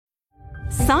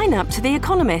Sign up to The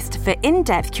Economist for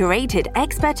in-depth curated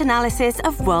expert analysis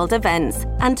of world events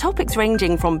and topics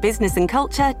ranging from business and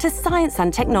culture to science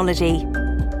and technology.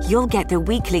 You'll get the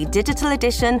weekly digital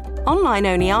edition,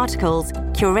 online-only articles,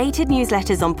 curated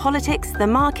newsletters on politics, the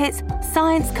markets,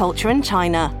 science, culture and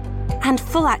China, and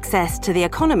full access to The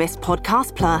Economist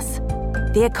Podcast Plus.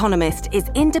 The Economist is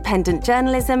independent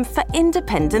journalism for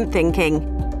independent thinking.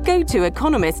 Go to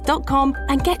economist.com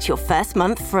and get your first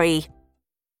month free.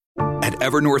 At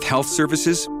Evernorth Health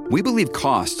Services, we believe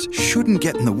costs shouldn't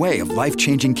get in the way of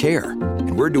life-changing care,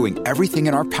 and we're doing everything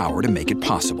in our power to make it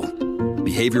possible.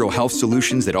 Behavioral health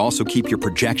solutions that also keep your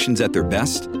projections at their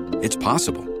best? It's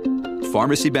possible.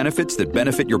 Pharmacy benefits that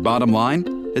benefit your bottom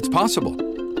line? It's possible.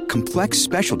 Complex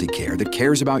specialty care that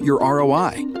cares about your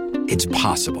ROI? It's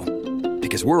possible.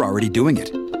 Because we're already doing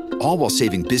it. All while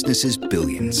saving businesses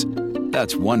billions.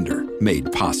 That's Wonder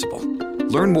made possible.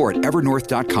 Learn more at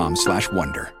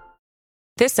evernorth.com/wonder.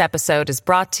 This episode is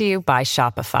brought to you by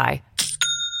Shopify.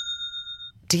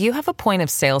 Do you have a point of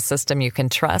sale system you can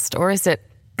trust, or is it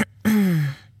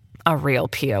a real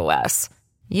POS?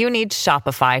 You need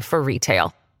Shopify for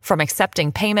retail. From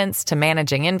accepting payments to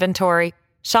managing inventory,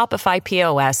 Shopify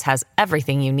POS has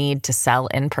everything you need to sell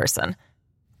in person.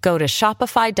 Go to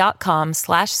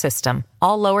shopify.com/system,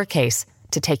 all lowercase,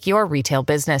 to take your retail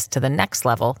business to the next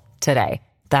level today.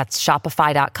 That's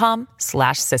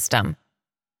shopify.com/system.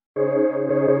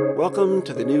 Welcome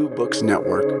to the New Books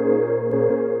Network.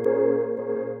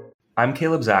 I'm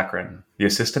Caleb Zakarin, the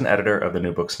assistant editor of the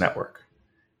New Books Network.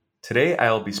 Today,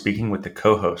 I'll be speaking with the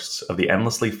co-hosts of the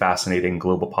endlessly fascinating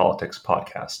Global Politics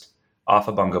podcast,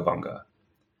 Afa Bunga Bunga.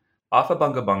 Afa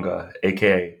Bunga Bunga,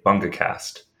 aka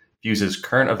BungaCast, fuses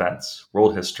current events,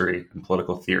 world history, and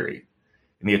political theory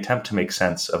in the attempt to make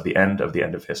sense of the end of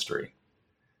history.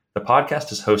 The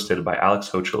podcast is hosted by Alex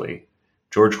Hochuli,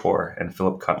 George Hoare, and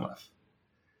Philip Cunliffe,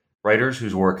 writers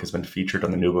whose work has been featured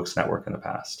on the New Books Network in the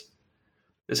past.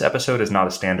 This episode is not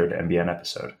a standard NBN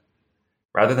episode.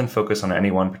 Rather than focus on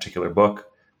any one particular book,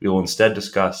 we will instead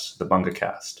discuss the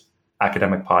BungaCast,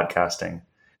 academic podcasting, and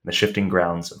the shifting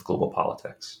grounds of global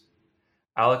politics.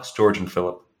 Alex, George, and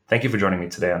Philip, thank you for joining me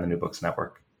today on the New Books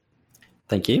Network.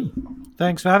 Thank you.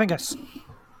 Thanks for having us.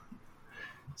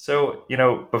 So,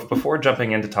 before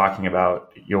jumping into talking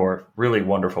about your really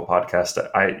wonderful podcast,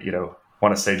 I,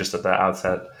 want to say just at the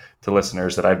outset to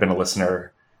listeners that I've been a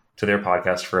listener to their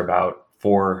podcast for about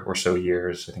 4 or so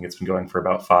years. I think it's been going for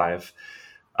about 5.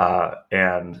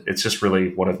 And it's just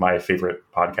really one of my favorite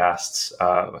podcasts.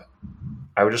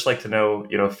 I would just like to know,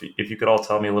 if you could all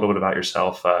tell me a little bit about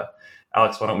yourself.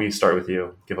 Alex, why don't we start with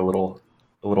you? Give a little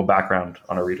background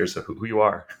on our readers of who you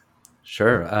are.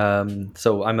 Sure.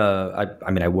 So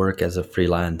I work as a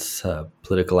freelance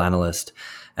political analyst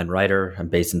and writer. I'm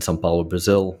based in São Paulo,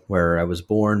 Brazil, where I was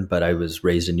born, but I was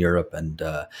raised in Europe and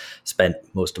spent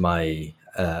most of my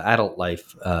adult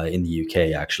life in the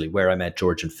UK, actually, where I met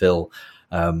George and Phil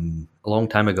a long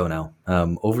time ago now,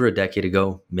 over a decade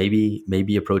ago,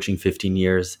 maybe approaching 15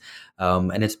 years.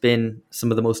 And it's been some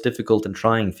of the most difficult and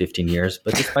trying 15 years,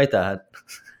 but despite that,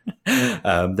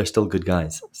 they're still good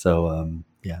guys. So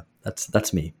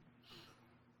that's me.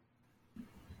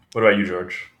 What about you,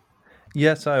 George?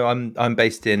 Yeah, so I'm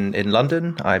based in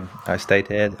London. I stayed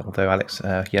here, although Alex,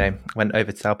 went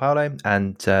over to Sao Paulo.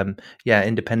 And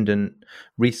independent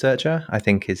researcher, I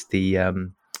think, is the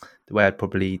way I'd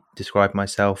probably describe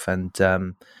myself. And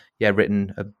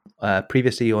written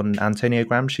previously on Antonio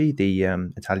Gramsci, the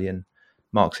Italian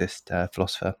Marxist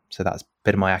philosopher. So that's a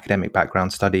bit of my academic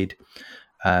background. Studied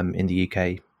in the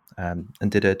UK and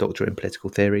did a doctorate in political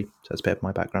theory. So that's a bit of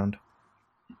my background.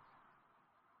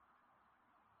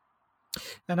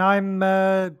 And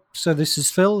so this is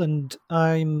Phil, and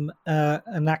I'm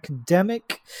an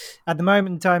academic. At the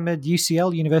moment, I'm at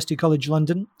UCL, University College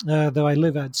London, though I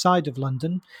live outside of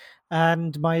London.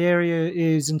 And my area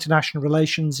is international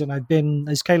relations, and I've been,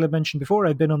 as Caleb mentioned before,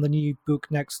 I've been on the New Books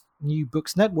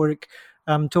Network,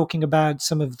 talking about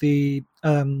some of the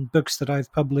books that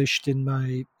I've published in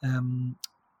my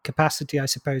capacity, I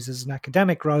suppose, as an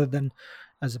academic rather than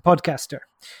as a podcaster.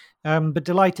 But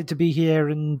delighted to be here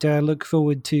and look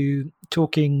forward to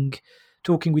talking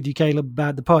with you, Caleb,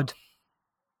 about the pod.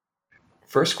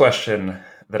 First question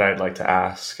that I'd like to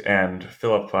ask, and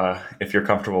Philip, if you're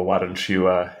comfortable, why don't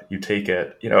you take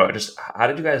it? Just how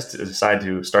did you guys decide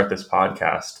to start this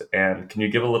podcast? And can you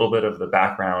give a little bit of the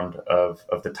background of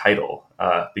the title?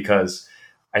 Because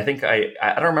I think I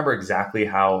don't remember exactly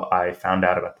how I found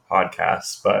out about the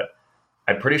podcast, but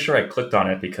I'm pretty sure I clicked on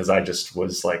it because I just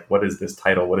was like, what is this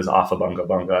title? What is Afa Bunga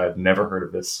Bunga? I've never heard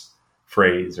of this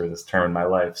phrase or this term in my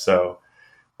life. So,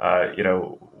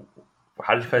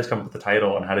 how did you guys come up with the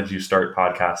title, and how did you start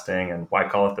podcasting, and why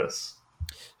call it this?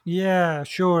 Yeah,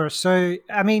 sure. So,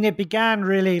 I mean, it began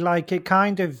really like it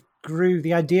kind of grew,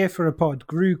 the idea for a pod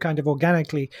grew kind of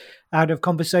organically out of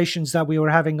conversations that we were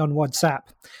having on WhatsApp.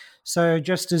 So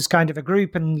just as kind of a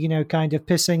group and, kind of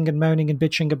pissing and moaning and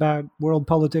bitching about world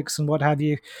politics and what have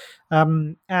you,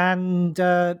 and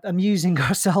amusing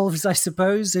ourselves, I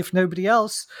suppose, if nobody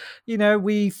else,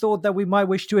 we thought that we might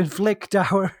wish to inflict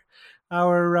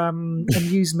our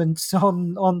amusements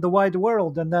on the wider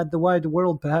world, and that the wider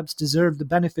world perhaps deserved the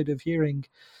benefit of hearing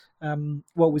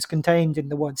what was contained in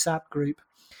the WhatsApp group.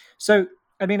 So,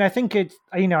 I mean, I think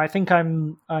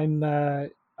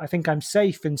I'm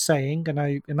safe in saying, and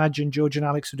I imagine George and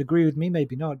Alex would agree with me,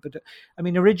 maybe not, but I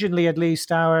mean, originally, at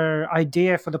least, our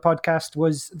idea for the podcast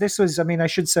was, I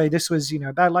should say this was,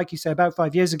 about, like you say, about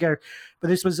 5 years ago, but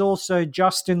this was also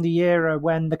just in the era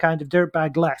when the kind of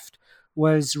dirtbag left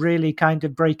was really kind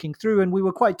of breaking through, and we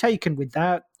were quite taken with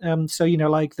that. So,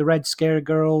 like the Red Scare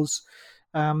girls,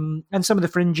 and some of the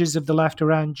fringes of the left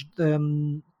around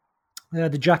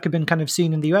the Jacobin kind of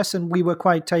scene in the US, and we were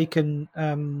quite taken.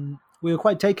 We were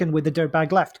quite taken with the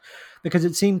dirtbag left, because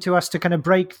it seemed to us to kind of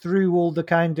break through all the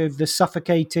kind of the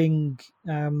suffocating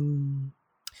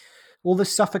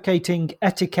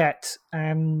etiquette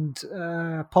and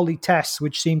politesse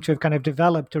which seemed to have kind of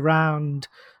developed around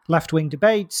left-wing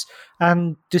debates.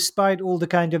 And despite all the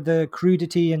kind of the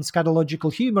crudity and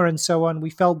scatological humor and so on,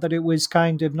 we felt that it was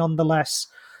kind of nonetheless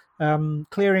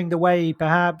clearing the way,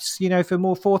 perhaps, for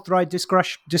more forthright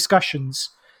discussions,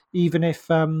 even if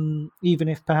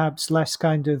perhaps less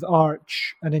kind of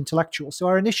arch and intellectual. So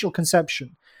our initial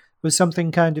conception was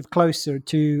something kind of closer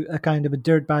to a kind of a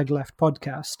dirtbag left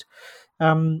podcast.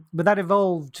 But that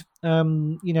evolved,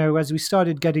 as we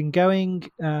started getting going,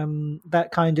 that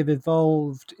kind of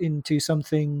evolved into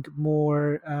something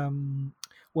more,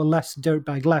 less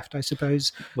dirtbag left, I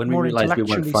suppose. When we more realized we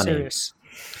intellectually weren't funny. serious.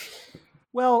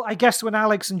 Well, I guess when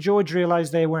Alex and George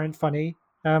realized they weren't funny,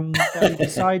 we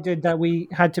decided that we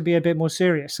had to be a bit more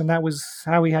serious, and that was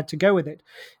how we had to go with it.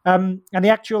 And the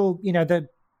actual,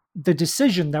 the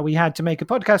decision that we had to make a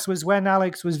podcast was when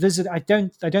Alex was visiting. I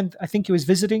think he was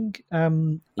visiting. I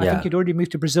think he'd already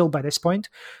moved to Brazil by this point,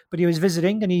 but he was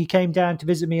visiting, and he came down to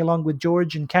visit me along with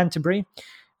George in Canterbury.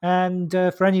 And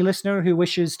for any listener who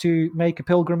wishes to make a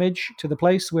pilgrimage to the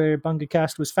place where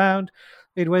BungaCast was found,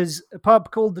 it was a pub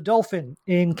called the Dolphin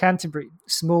in Canterbury,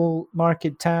 small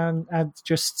market town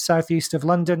just southeast of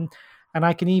London. And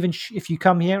I can even, if you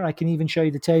come here, I can even show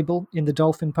you the table in the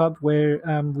Dolphin pub where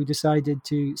we decided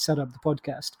to set up the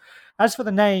podcast. As for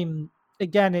the name,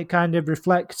 again, it kind of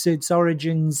reflects its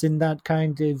origins in that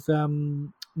kind of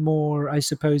more, I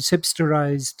suppose,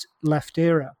 hipsterized left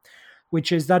era,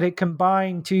 which is that it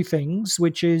combined two things,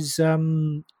 which is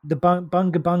the bunga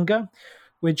bunga,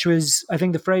 which was, I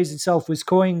think the phrase itself was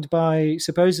coined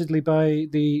supposedly by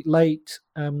the late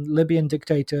Libyan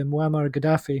dictator Muammar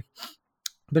Gaddafi,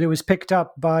 but it was picked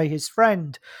up by his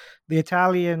friend, the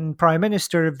Italian prime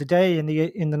minister of the day in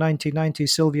the 1990s,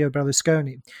 Silvio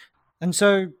Berlusconi. And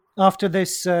so after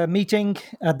this meeting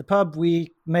at the pub,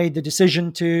 we made the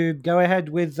decision to go ahead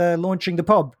with launching the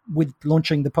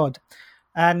pod.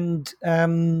 And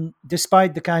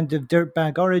despite the kind of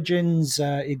dirtbag origins,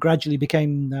 it gradually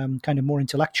became kind of more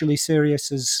intellectually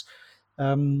serious, as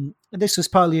this was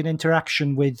partly an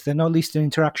interaction with, not least an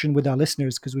interaction with our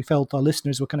listeners, because we felt our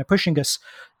listeners were kind of pushing us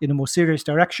in a more serious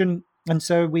direction. And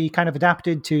so we kind of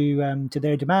adapted to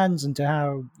their demands and to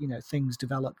how, things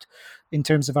developed in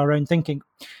terms of our own thinking.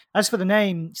 As for the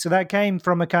name, so that came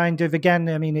from a kind of, again,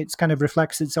 I mean, it's kind of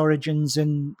reflects its origins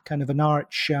in kind of an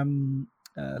arch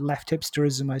left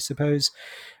hipsterism, I suppose,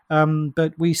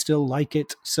 but we still like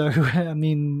it. So, I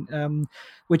mean,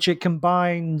 which it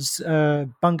combines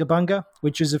bunga bunga,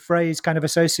 which is a phrase kind of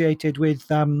associated with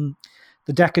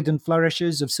the decadent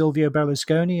flourishes of Silvio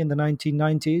Berlusconi in the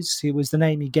 1990s. It was the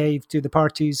name he gave to the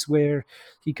parties where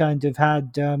he kind of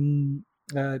had,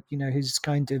 his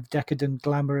kind of decadent,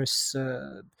 glamorous,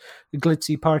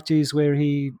 glitzy parties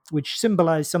which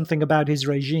symbolized something about his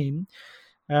regime.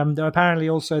 Though apparently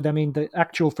also, I mean, the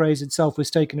actual phrase itself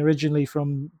was taken originally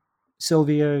from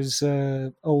Silvio's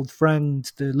old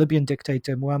friend, the Libyan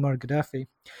dictator, Muammar Gaddafi.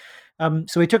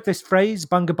 So he took this phrase,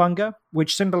 bunga bunga,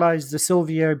 which symbolized the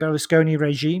Silvio Berlusconi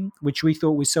regime, which we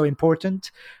thought was so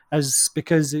important,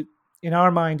 because it, in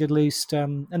our mind at least,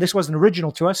 and this wasn't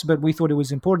original to us, but we thought it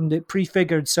was important, it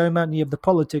prefigured so many of the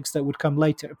politics that would come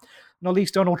later. Not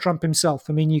least Donald Trump himself.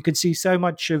 I mean, you could see so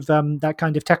much of that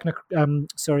kind of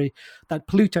that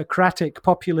plutocratic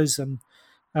populism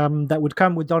that would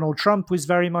come with Donald Trump was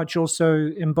very much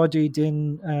also embodied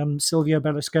in Silvio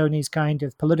Berlusconi's kind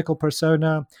of political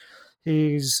persona.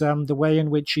 His the way in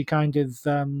which he kind of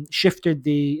shifted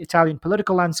the Italian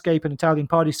political landscape and Italian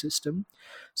party system.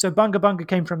 So Bunga Bunga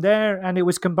came from there, and it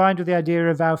was combined with the idea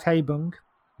of Aufhebung,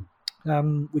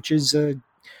 which is a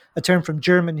term from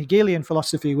German Hegelian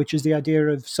philosophy, which is the idea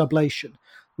of sublation,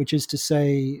 which is to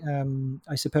say,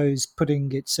 I suppose,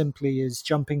 putting it simply, is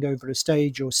jumping over a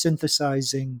stage or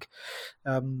synthesizing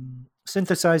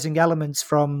elements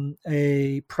from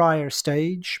a prior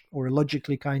stage or a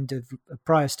logically kind of a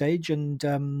prior stage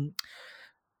and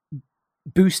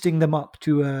boosting them up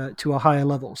to a higher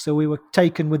level. So we were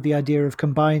taken with the idea of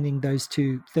combining those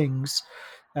two things.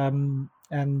 I mean,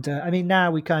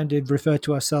 now we kind of refer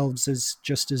to ourselves as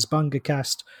just as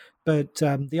BungaCast, but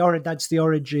that's the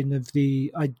origin of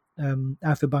the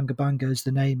Alpha Bunga Bunga is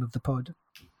the name of the pod.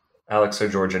 Alex or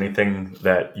George, anything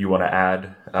that you want to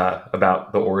add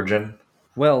about the origin?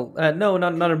 Well, no,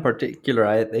 not in particular.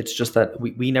 It's just that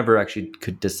we never actually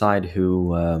could decide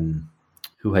who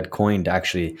had coined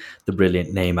actually the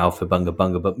brilliant name Alpha Bunga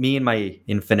Bunga. But me, in my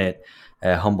infinite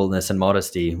humbleness and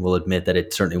modesty, will admit that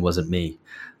it certainly wasn't me.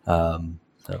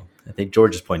 So I think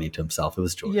George is pointing to himself. It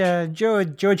was George. Yeah,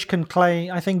 George can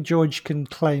claim. I think George can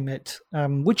claim it,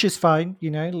 which is fine.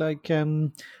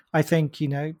 I think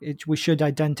we should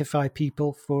identify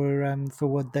people for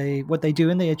what they do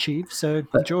and they achieve. So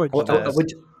but, George,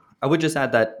 I would just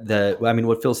add that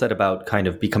what Phil said about kind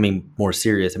of becoming more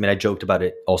serious. I mean, I joked about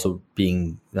it also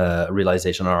being a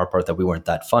realization on our part that we weren't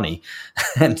that funny,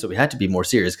 and so we had to be more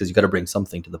serious because you got to bring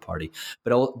something to the party.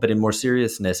 But in more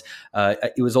seriousness,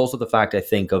 it was also the fact, I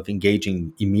think, of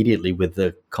engaging immediately with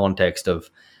the context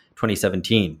of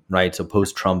 2017, right? So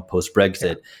post-Trump,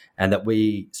 post-Brexit, and that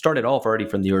we started off already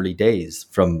from the early days,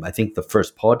 from I think the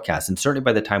first podcast, and certainly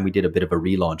by the time we did a bit of a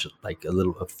relaunch, like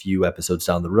a few episodes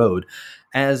down the road,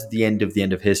 as the end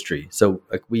of history. So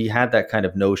like we had that kind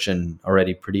of notion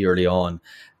already pretty early on,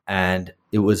 and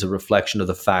it was a reflection of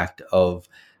the fact of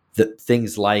the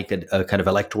things like a kind of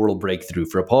electoral breakthrough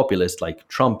for a populist like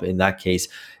Trump in that case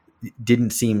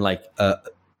didn't seem like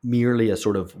merely a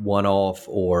sort of one-off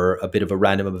or a bit of a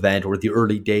random event or the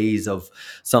early days of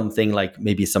something like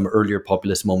maybe some earlier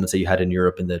populist moments that you had in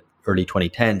Europe in the early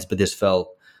 2010s, but this felt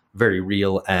very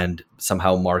real and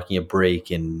somehow marking a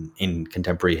break in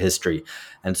contemporary history.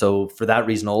 And so for that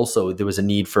reason also, there was a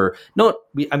need for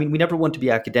we never want to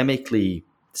be academically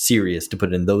serious, to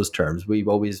put it in those terms. We've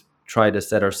always try to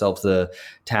set ourselves the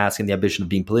task and the ambition of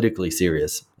being politically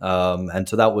serious. And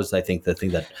so that was, I think, the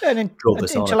thing that drove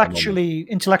us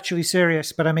intellectually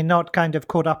serious, but I mean, not kind of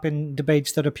caught up in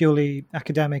debates that are purely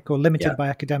academic or limited by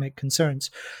academic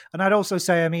concerns. And I'd also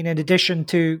say, I mean, in addition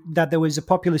to that, there was a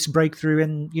populist breakthrough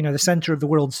in, the center of the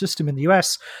world system in the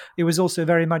US. It was also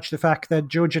very much the fact that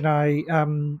George and I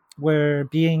were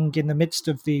being in the midst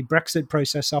of the Brexit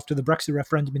process after the Brexit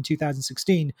referendum in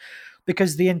 2016,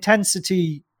 because the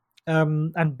intensity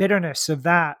and bitterness of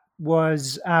that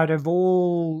was out of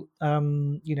all,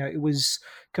 it was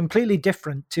completely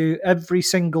different to every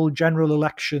single general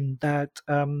election that,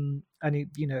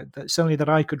 certainly that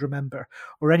I could remember,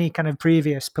 or any kind of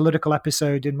previous political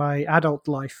episode in my adult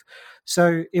life.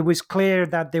 So it was clear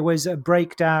that there was a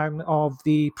breakdown of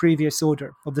the previous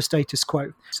order, of the status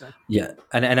quo. So. Yeah,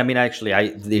 and I mean, actually,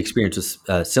 the experience was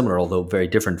similar, although very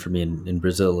different for me in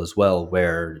Brazil as well,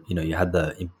 where you had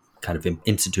the kind of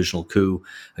institutional coup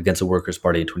against the Workers'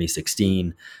 Party in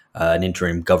 2016, an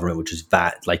interim government which was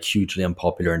hugely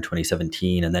unpopular in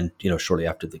 2017, and then shortly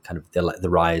after the kind of the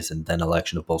rise and then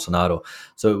election of Bolsonaro.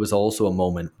 So it was also a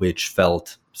moment which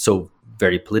felt so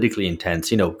very politically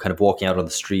intense. Kind of walking out on the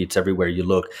streets, everywhere you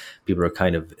look, people are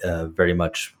kind of very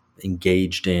much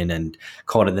engaged in and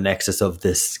caught in the nexus of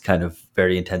this kind of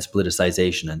very intense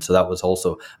politicization. And so that was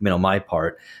also, on my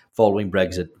part, following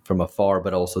Brexit from afar,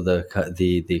 but also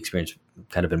the experience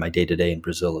kind of in my day-to-day in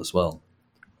Brazil as well.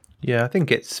 Yeah, I think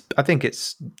it's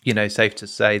safe to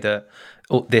say that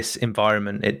this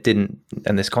environment,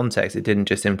 and this context, it didn't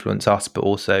just influence us, but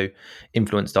also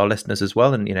influenced our listeners as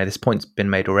well. And this point's been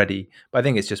made already, but I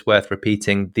think it's just worth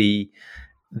repeating.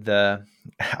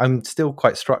 I'm still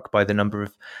quite struck by the number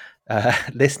of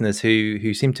listeners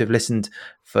who seem to have listened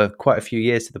for quite a few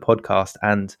years to the podcast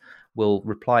and will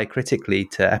reply critically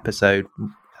to episode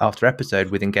after episode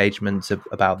with engagements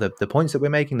about the points that we're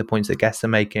making, the points that guests are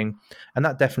making. And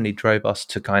that definitely drove us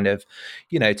to kind of,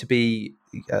 to be,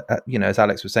 as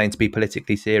Alex was saying, to be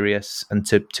politically serious and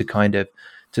to kind of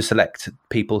to select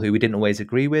people who we didn't always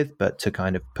agree with, but to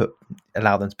kind of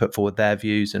allow them to put forward their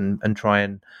views and try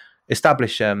and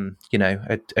establish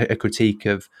a critique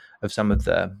of some of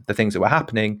the things that were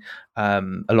happening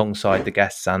alongside the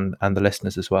guests and the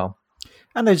listeners as well.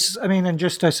 And there's, and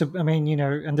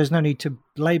there's no need to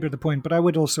labor the point, but I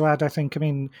would also add, I think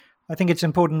it's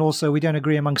important also we don't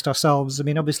agree amongst ourselves.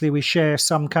 Obviously we share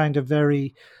some kind of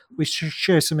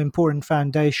share some important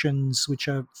foundations which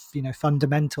are,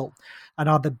 fundamental and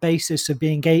are the basis of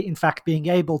being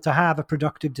able to have a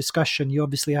productive discussion. You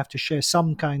obviously have to share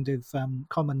some kind of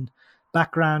common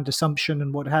background, assumption,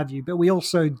 and what have you. But we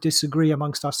also disagree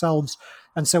amongst ourselves.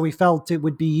 And so we felt it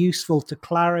would be useful to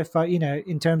clarify,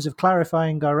 in terms of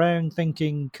clarifying our own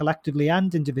thinking collectively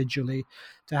and individually,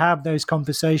 to have those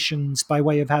conversations by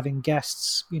way of having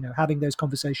guests, having those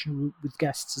conversations with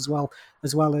guests as well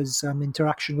as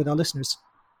interaction with our listeners.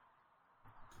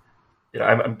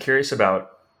 I'm curious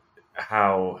about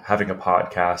how having a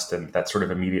podcast and that sort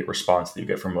of immediate response that you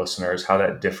get from listeners, how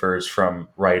that differs from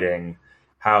writing,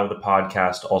 how the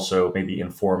podcast also maybe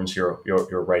informs your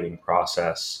writing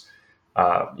process.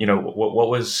 What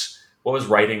was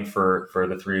writing for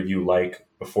the three of you like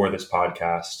before this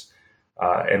podcast,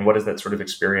 and what has that sort of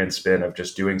experience been of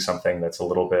just doing something that's a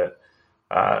little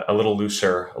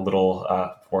looser, a little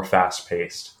more fast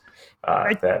paced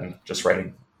than just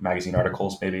writing magazine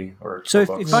articles, maybe, or so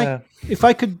books? If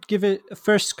I could give it a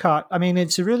first cut,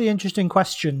 it's a really interesting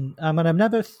question, and I've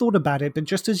never thought about it, but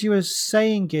just as you were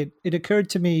saying it occurred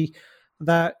to me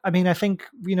that I think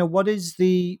what is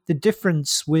the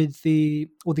difference with the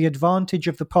advantage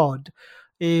of the pod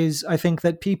is I think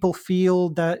that people feel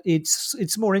that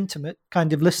it's more intimate,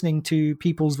 kind of listening to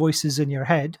people's voices in your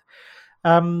head,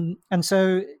 and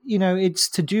so it's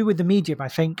to do with the medium, I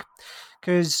think.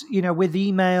 Because with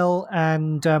email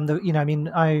and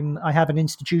I have an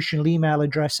institutional email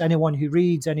address. Anyone who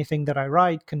reads anything that I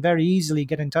write can very easily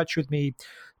get in touch with me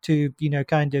to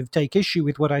kind of take issue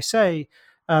with what I say.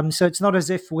 So it's not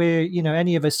as if we're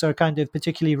any of us are kind of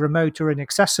particularly remote or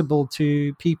inaccessible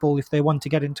to people if they want to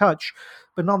get in touch.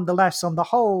 But nonetheless, on the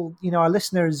whole, our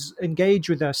listeners engage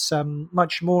with us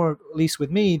much more, at least with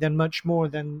me, much more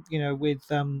than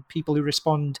with people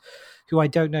who I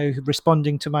don't know,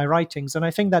 responding to my writings. And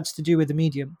I think that's to do with the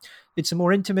medium. It's a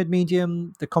more intimate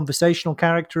medium. The conversational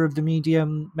character of the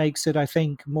medium makes it, I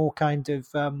think, more kind of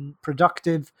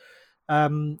productive.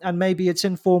 And maybe its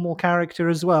informal character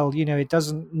as well. It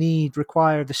doesn't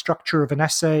require the structure of an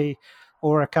essay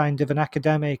or a kind of an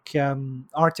academic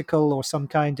article or some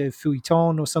kind of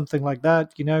feuilleton or something like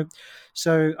that,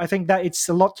 So I think that it's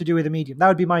a lot to do with the medium. That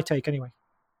would be my take anyway.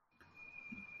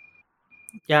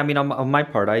 Yeah, on my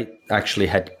part, I actually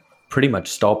had pretty much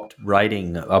stopped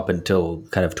writing up until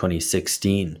kind of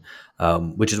 2016,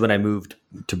 which is when I moved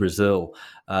to Brazil.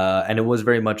 And it was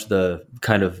very much the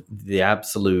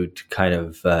absolute kind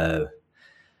of,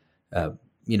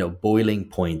 boiling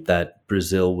point that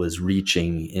Brazil was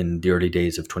reaching in the early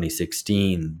days of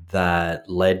 2016 that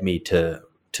led me to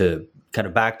kind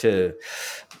of back to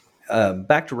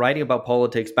writing about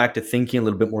politics, back to thinking a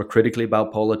little bit more critically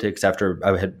about politics after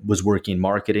I was working in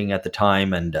marketing at the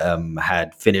time and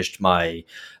had finished my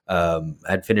kind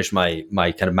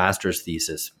of master's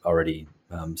thesis already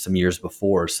some years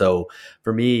before. So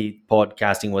for me,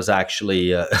 podcasting was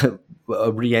actually a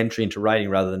re-entry into writing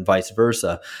rather than vice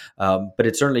versa. But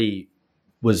it certainly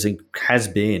has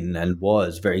been and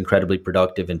was very incredibly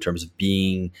productive in terms of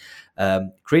being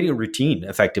creating a routine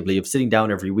effectively of sitting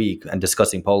down every week and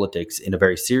discussing politics in a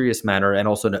very serious manner, and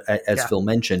also, as Phil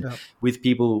mentioned, with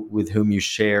people with whom you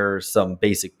share some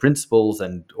basic principles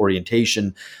and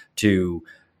orientation to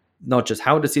not just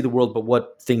how to see the world, but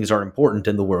what things are important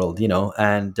in the world,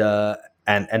 and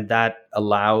that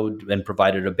allowed and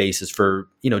provided a basis for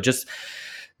just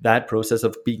that process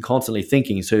of being constantly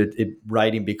thinking. So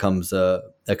writing becomes a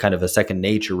kind of a second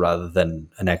nature rather than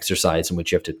an exercise in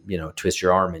which you have to, twist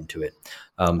your arm into it.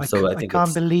 I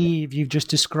can't believe you've just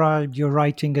described your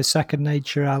writing as second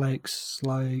nature, Alex.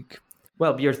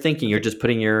 Well, you're thinking, you're just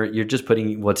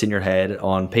putting what's in your head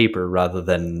on paper rather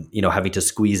than, having to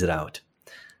squeeze it out,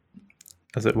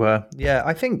 as it were. Yeah,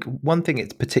 I think one thing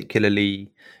it's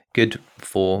particularly good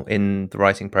for in the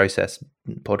writing process,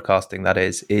 podcasting that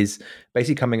is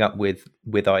basically coming up with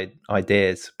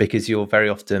ideas, because you're very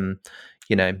often,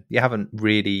 you haven't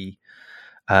really,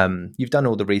 you've done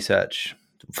all the research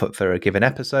for a given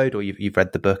episode, or you've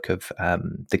read the book of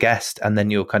the guest, and then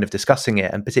you're kind of discussing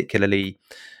it. And particularly,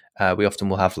 we often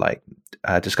will have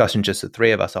discussion, just the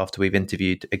three of us, after we've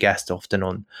interviewed a guest, often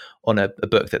on a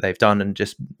book that they've done, and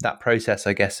just that process,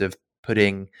 I guess, of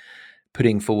putting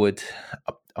forward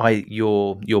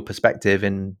your perspective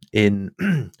in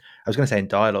I was going to say in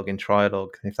dialogue, in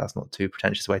trialogue, if that's not too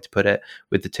pretentious way to put it,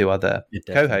 with the two other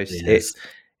co-hosts.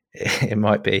 it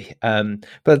might be.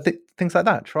 But things like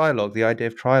that, trialogue, the idea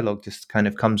of trialogue just kind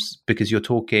of comes because you're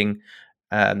talking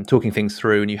things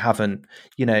through, and you haven't,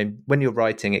 when you're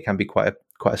writing, it can be quite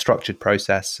a structured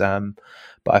process.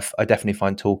 But I definitely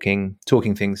find talking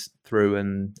things through,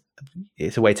 and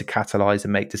it's a way to catalyze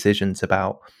and make decisions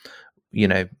about,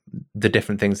 the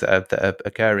different things that are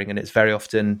occurring. And it's very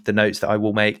often the notes that I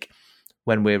will make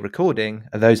when we're recording,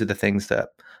 and those are the things that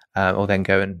will then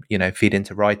go and feed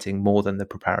into writing more than the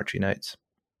preparatory notes.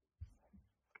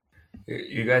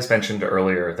 You guys mentioned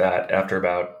earlier that after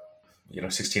about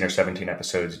 16 or 17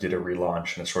 episodes, you did a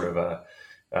relaunch and a sort of a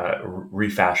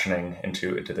refashioning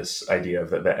into this idea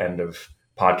of the end of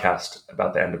podcast,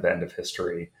 about the end of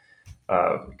history.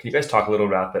 Can you guys talk a little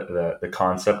about the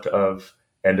concept of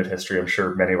end of history? I'm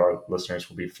sure many of our listeners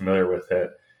will be familiar with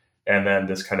it. And then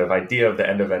this kind of idea of the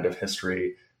end of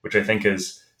history, which I think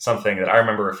is something that I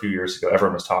remember a few years ago,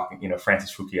 everyone was talking,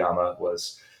 Francis Fukuyama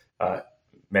was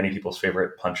many people's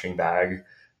favorite punching bag.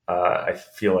 I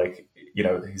feel like,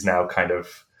 he's now kind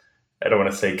of, I don't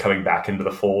want to say coming back into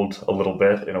the fold a little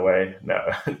bit in a way, no,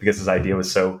 because his idea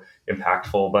was so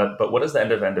impactful. But what does the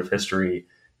end of history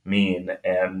mean?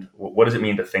 And what does it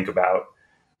mean to think about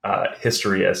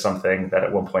history as something that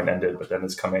at one point ended, but then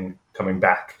is coming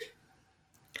back?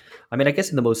 I mean, I guess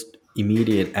in the most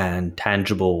immediate and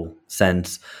tangible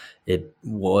sense, it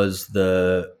was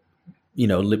the,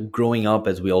 growing up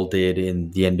as we all did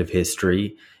in the end of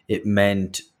history. It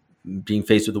meant being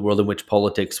faced with a world in which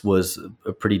politics was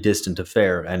a pretty distant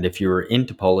affair. And if you were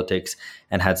into politics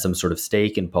and had some sort of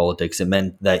stake in politics, it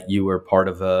meant that you were part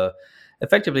of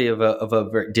effectively of a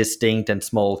very distinct and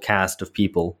small cast of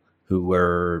people who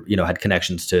were, had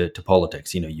connections to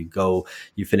politics. You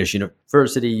finish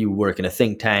university, you work in a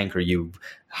think tank, or you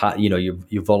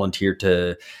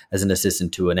volunteer as an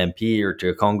assistant to an MP or to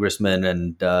a congressman,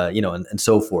 and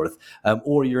so forth.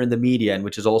 Or you're in the media, and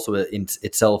which is also in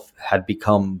itself had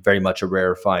become very much a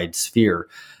rarefied sphere.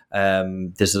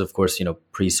 This is, of course,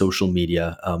 pre-social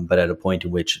media, but at a point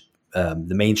in which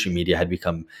the mainstream media had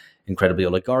become incredibly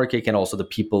oligarchic, and also the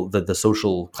people, the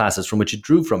social classes from which it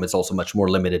drew from, is also much more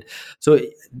limited. So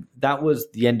that was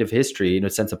the end of history, in a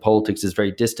sense that politics is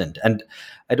very distant. And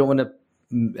I don't want to,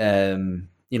 and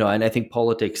I think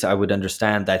politics, I would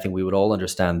understand, I think we would all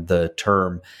understand the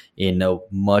term in a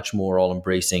much more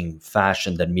all-embracing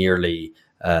fashion than merely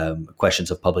questions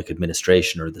of public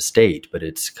administration or the state, but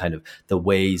it's kind of the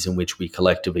ways in which we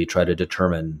collectively try to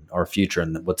determine our future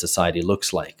and what society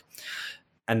looks like.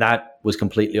 And that was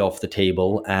completely off the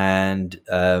table, and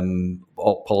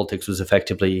politics was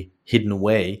effectively hidden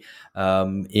away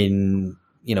in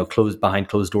behind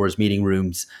closed doors meeting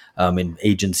rooms, in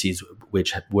agencies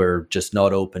which were just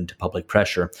not open to public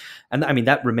pressure. And I mean,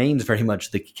 that remains very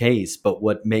much the case. But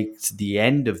what makes the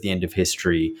end of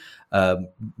history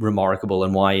remarkable,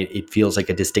 and why it feels like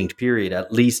a distinct period,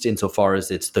 at least insofar as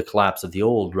it's the collapse of the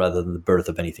old rather than the birth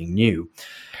of anything new,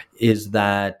 is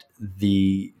that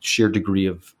the sheer degree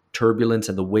of turbulence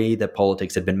and the way that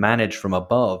politics had been managed from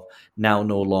above now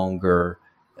no longer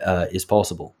is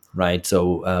possible, right?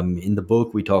 So in the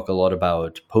book, we talk a lot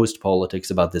about post-politics,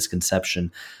 about this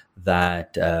conception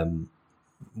that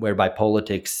whereby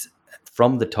politics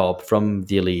from the top, from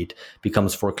the elite,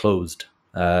 becomes foreclosed.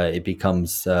 It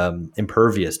becomes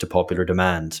impervious to popular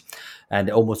demands, and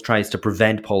almost tries to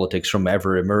prevent politics from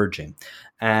ever emerging.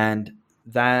 And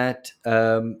that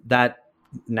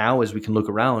now, as we can look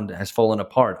around, has fallen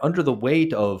apart under the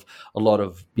weight of a lot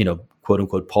of, quote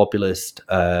unquote, populist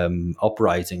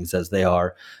uprisings, as they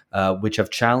are, which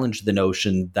have challenged the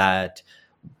notion that,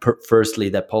 firstly,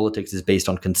 that politics is based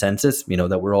on consensus,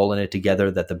 that we're all in it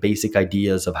together, that the basic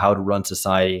ideas of how to run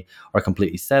society are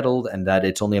completely settled, and that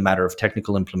it's only a matter of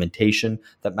technical implementation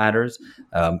that matters.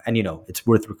 And, it's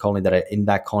worth recalling that in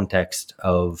that context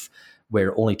of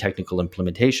where only technical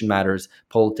implementation matters,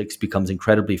 politics becomes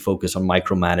incredibly focused on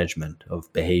micromanagement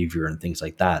of behavior and things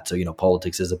like that. So,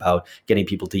 politics is about getting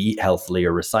people to eat healthily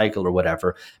or recycle or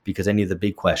whatever, because any of the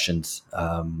big questions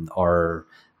are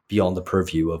beyond the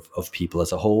purview of people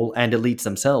as a whole, and elites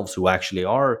themselves, who actually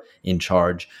are in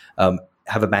charge,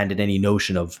 have abandoned any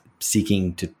notion of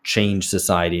seeking to change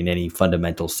society in any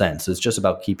fundamental sense. So it's just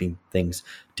about keeping things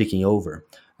ticking over.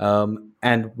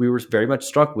 And we were very much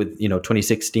struck with,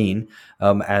 2016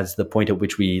 as the point at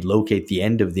which we locate the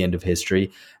end of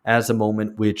history, as a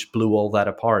moment which blew all that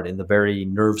apart in the very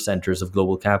nerve centers of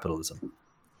global capitalism.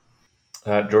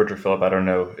 George or Philip, I don't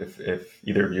know if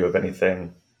either of you have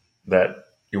anything that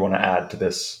you want to add to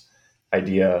this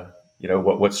idea.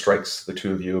 What strikes the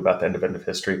two of you about the end of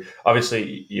history?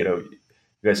 Obviously, you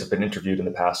guys have been interviewed in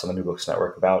the past on the New Books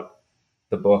Network about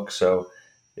the book, so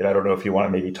I don't know if you want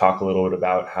to maybe talk a little bit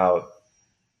about how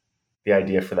the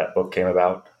idea for that book came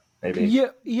about. Maybe.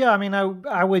 Yeah. I mean,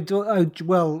 I would.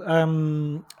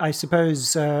 I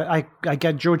suppose I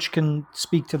get George can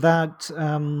speak to that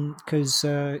because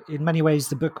in many ways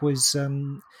the book was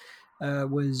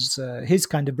his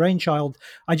kind of brainchild.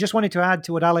 I just wanted to add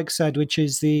to what Alex said, which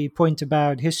is the point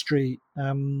about history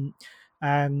and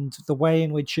the way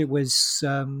in which it was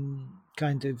the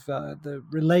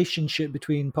relationship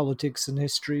between politics and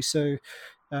history. So,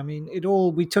 I mean,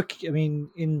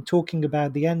 in talking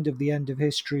about the end of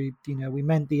history, we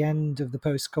meant the end of the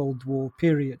post-Cold War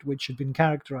period, which had been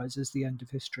characterized as the end of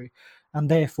history. And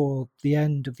therefore, the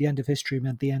end of history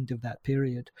meant the end of that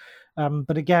period.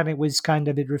 But again, it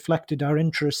reflected our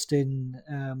interest in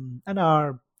and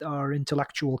our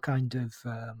intellectual kind of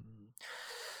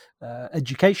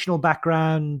educational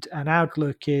background and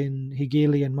outlook in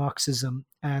Hegelian Marxism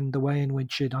and the way in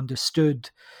which it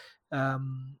understood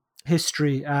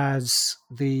history as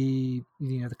the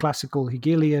classical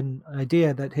Hegelian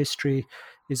idea that history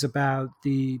is about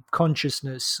the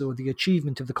consciousness or the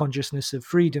achievement of the consciousness of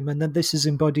freedom, and that this is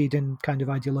embodied in kind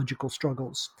of ideological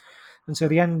struggles. And so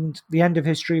the end of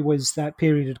history was that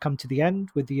period had come to the end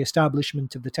with the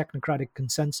establishment of the technocratic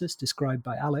consensus described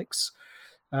by Alex,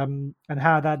 and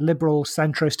how that liberal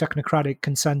centrist technocratic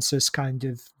consensus kind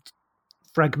of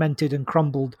fragmented and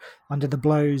crumbled under the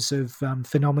blows of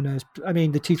phenomena. I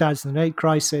mean, the 2008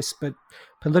 crisis, but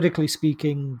politically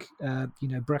speaking,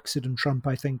 Brexit and Trump,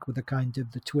 I think, were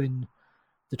the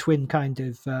twin kind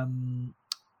of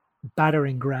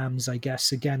battering rams, I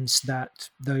guess, against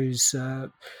those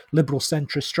liberal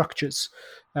centrist structures.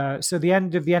 So the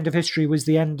end of history was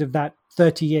the end of that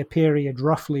 30-year period,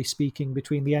 roughly speaking,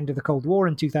 between the end of the Cold War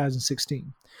and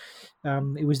 2016.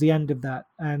 It was the end of that,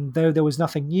 and though there was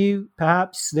nothing new,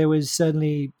 perhaps there was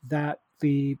certainly that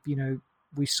we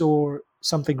saw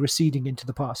something receding into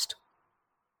the past.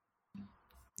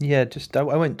 Yeah, I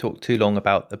won't talk too long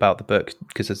about the book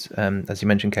because as you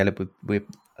mentioned, Caleb, we've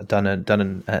done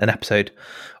an episode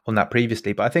on that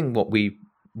previously. But I think what we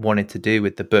wanted to do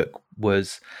with the book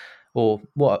was, or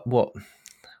what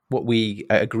we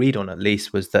agreed on at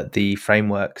least, was that the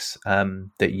frameworks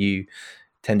that you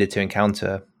tended to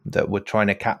encounter that were trying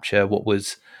to capture what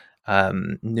was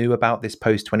new about this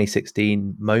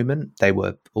post-2016 moment, they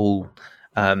were all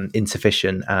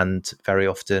insufficient and very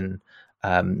often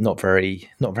not very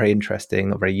interesting,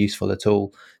 not very useful at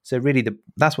all. So really,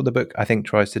 that's what the book, I think,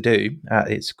 tries to do at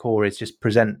its core, is just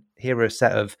present, here are a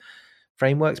set of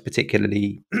frameworks,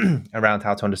 particularly around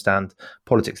how to understand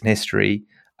politics and history.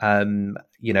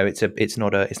 It's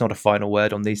not a final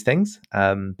word on these things,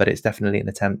 but it's definitely an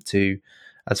attempt to,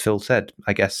 as Phil said,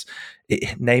 I guess,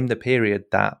 name the period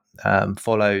that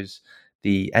follows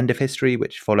the end of history,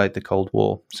 which followed the Cold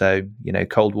War. So,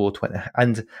 Cold War 20,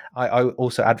 and I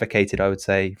also advocated, I would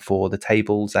say, for the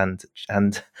tables and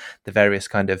the various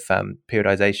kind of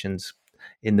periodizations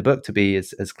in the book to be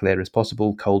as clear as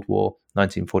possible. Cold War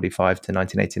 1945 to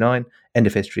 1989, end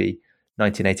of history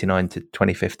 1989 to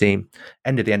 2015,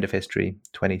 end of history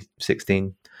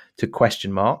 2016 to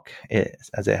question mark,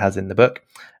 as it has in the book.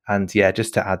 And yeah,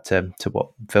 just to add to what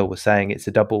Phil was saying, it's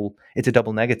a double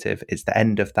negative. It's the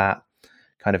end of that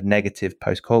kind of negative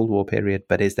post-Cold War period.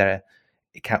 But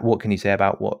what can you say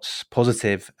about what's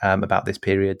positive about this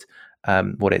period?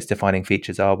 What its defining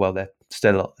features are? Well,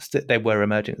 they were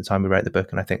emerging at the time we wrote the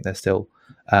book, and I think they're still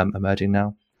emerging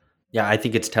now. Yeah, I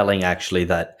think it's telling actually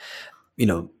that,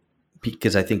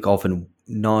 because I think often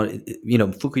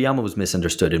Fukuyama was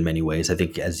misunderstood in many ways. I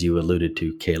think, as you alluded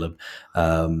to, Caleb,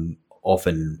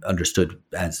 often understood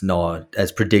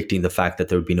as predicting the fact that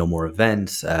there would be no more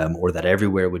events, or that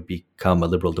everywhere would become a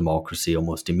liberal democracy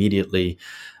almost immediately,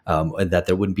 and that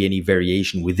there wouldn't be any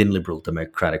variation within liberal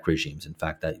democratic regimes. In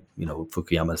fact, that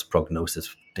Fukuyama's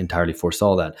prognosis entirely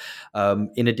foresaw that.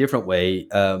 In a different way,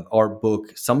 our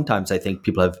book, sometimes I think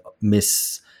people have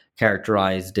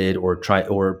mischaracterized it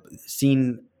or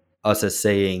seen us as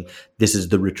saying this is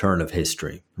the return of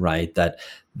history, right?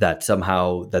 That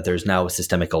somehow that there's now a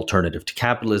systemic alternative to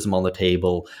capitalism on the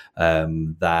table,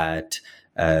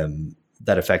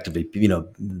 that effectively,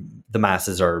 the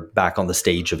masses are back on the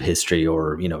stage of history,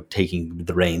 or, taking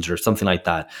the reins or something like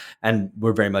that. And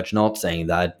we're very much not saying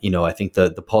that. I think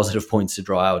the positive points to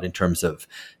draw out in terms of,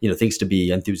 things to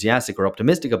be enthusiastic or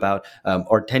optimistic about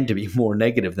or tend to be more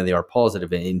negative than they are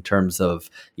positive, in terms of,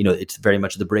 it's very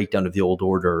much the breakdown of the old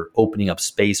order, opening up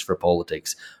space for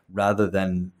politics, rather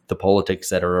than the politics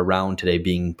that are around today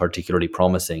being particularly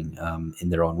promising in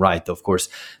their own right. Though, of course,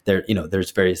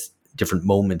 there's various different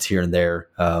moments here and there,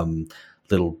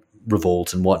 little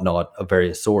revolts and whatnot of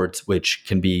various sorts, which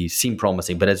can seem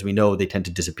promising, but as we know, they tend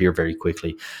to disappear very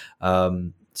quickly.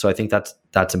 So I think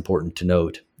that's important to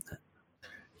note.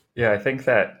 Yeah, I think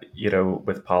that,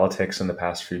 with politics in the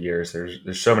past few years,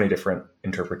 there's so many different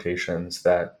interpretations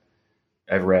that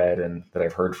I've read and that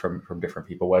I've heard from different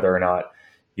people, whether or not,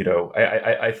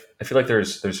 I feel like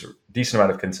there's a decent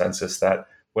amount of consensus that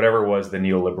whatever was the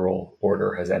neoliberal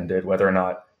order has ended. Whether or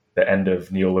not the end of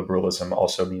neoliberalism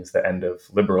also means the end of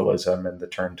liberalism and the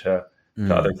turn to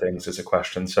other things is a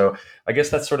question. So I guess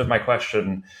that's sort of my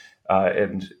question.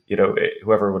 And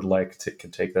whoever would like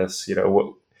can take this.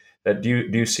 That do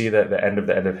you see that the end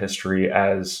of history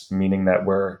as meaning that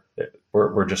we're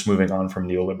just moving on from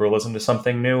neoliberalism to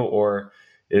something new, or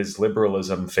is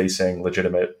liberalism facing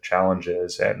legitimate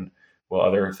challenges, and will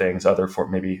other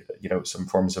maybe some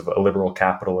forms of a liberal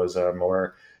capitalism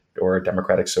or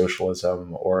democratic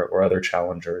socialism or other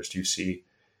challengers, do you see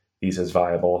these as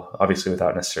viable? Obviously,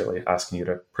 without necessarily asking you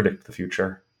to predict the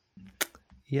future.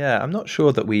 Yeah, I'm not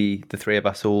sure that the three of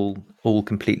us all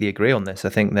completely agree on this. I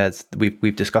think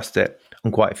we've discussed it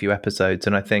on quite a few episodes,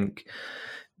 and I think,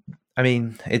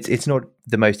 it's not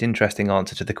the most interesting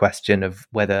answer to the question of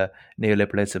whether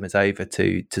neoliberalism is over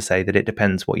to say that it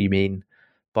depends what you mean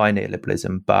by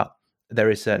neoliberalism, but there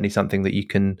is certainly something that you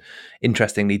can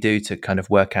interestingly do to kind of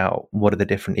work out what are the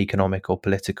different economic or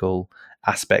political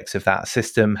aspects of that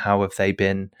system. How have they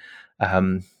been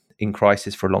in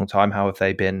crisis for a long time? How have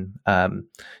they been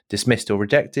dismissed or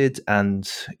rejected? And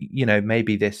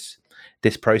maybe this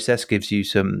process gives you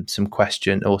some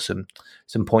question or some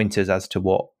pointers as to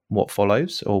what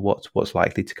follows or what's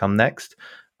likely to come next.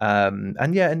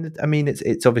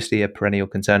 It's obviously a perennial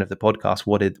concern of the podcast.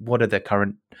 What are the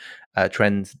current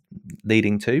trends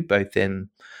leading to, both in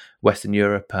Western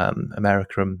Europe,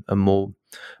 America, and more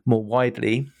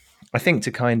widely? I think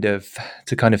to kind of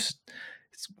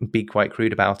be quite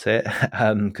crude about it,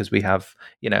 because we have,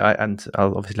 and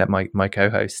I'll obviously let my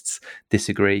co-hosts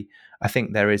disagree. I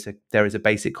think there is a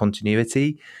basic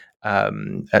continuity,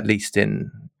 at least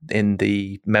in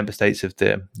the member states of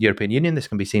the European Union. This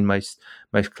can be seen most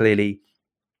clearly,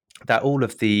 that all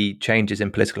of the changes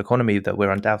in political economy that we're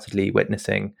undoubtedly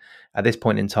witnessing at this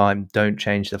point in time don't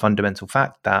change the fundamental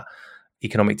fact that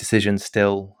economic decisions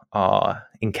still are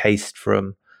encased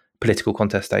from political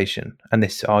contestation. And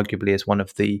this arguably is one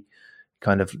of the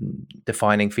kind of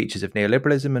defining features of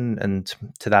neoliberalism. And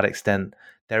to that extent,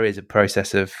 there is a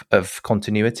process of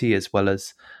continuity as well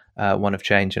as one of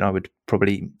change. And I would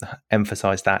probably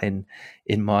emphasize that in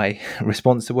my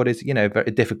response to what is, a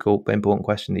very difficult but important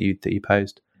question that you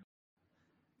posed.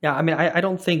 Yeah, I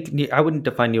don't think, I wouldn't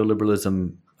define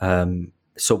neoliberalism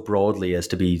so broadly as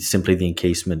to be simply the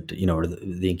encasement, or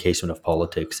the encasement of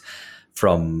politics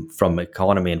from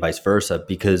economy and vice versa,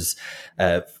 because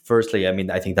firstly,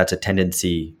 I think that's a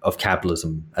tendency of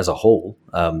capitalism as a whole,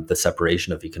 the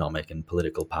separation of economic and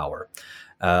political power,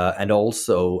 and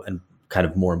also, and kind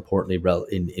of more importantly,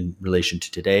 in relation to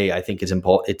today, I think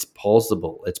it's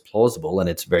plausible, and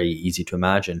it's very easy to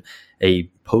imagine a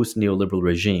post-neoliberal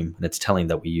regime. And it's telling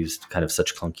that we use kind of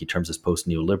such clunky terms as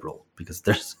post-neoliberal, because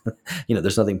there's,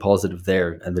 there's nothing positive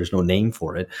there, and there's no name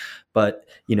for it. But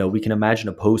we can imagine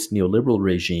a post-neoliberal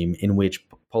regime in which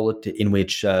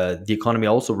the economy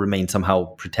also remains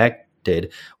somehow protected,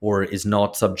 or is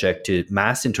not subject to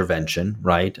mass intervention,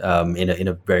 right? In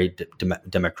a very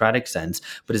democratic sense,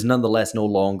 but is nonetheless no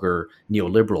longer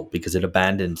neoliberal, because it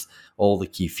abandons all the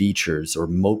key features, or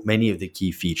many of the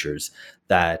key features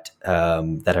that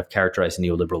have characterized the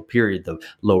neoliberal period: the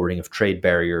lowering of trade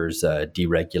barriers,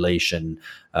 deregulation,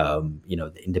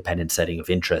 the independent setting of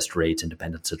interest rates,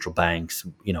 independent central banks,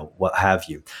 what have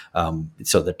you.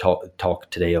 So the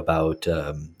talk today about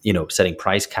setting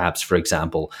price caps, for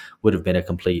example, would have been a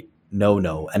complete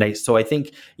no. And I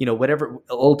think,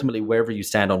 ultimately, wherever you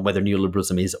stand on whether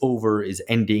neoliberalism is over, is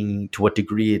ending, to what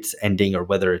degree it's ending, or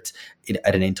whether it's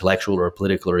at an intellectual or a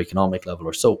political or economic level,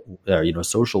 or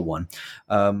social one,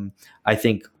 I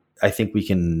think we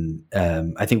can.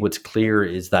 I think what's clear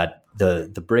is that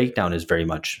the breakdown is very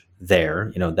much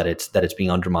there. that it's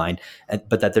being undermined,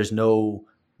 but that there's no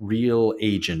real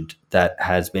agent that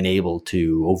has been able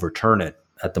to overturn it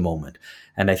at the moment.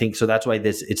 And I think so that's why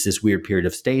it's this weird period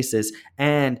of stasis,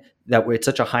 and that it's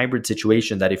such a hybrid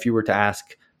situation that if you were to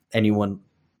ask anyone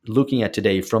looking at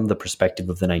today from the perspective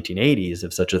of the 1980s,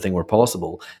 if such a thing were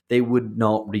possible, they would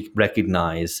not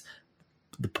recognize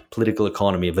the political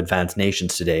economy of advanced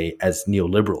nations today as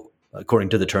neoliberal, according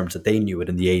to the terms that they knew it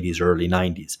in the 80s or early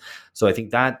 90s. So I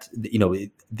think that,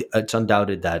 it's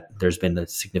undoubted that there's been a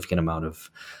significant amount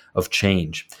of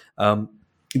change.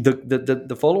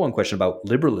 The follow-on question about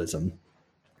liberalism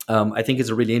I think is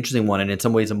a really interesting one, and in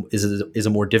some ways is a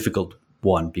more difficult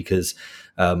one because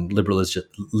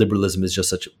liberalism is just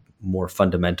such a more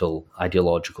fundamental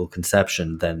ideological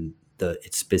conception than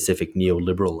its specific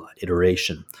neoliberal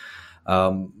iteration.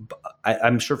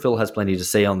 I'm sure Phil has plenty to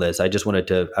say on this. I just wanted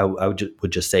to,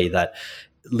 would just say that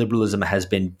liberalism has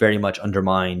been very much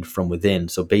undermined from within.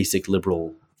 So basic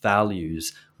liberal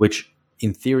values, which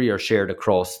in theory are shared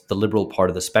across the liberal part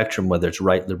of the spectrum, whether it's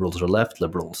right liberals or left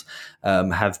liberals,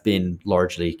 have been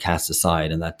largely cast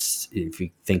aside. And that's, if you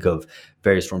think of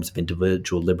various forms of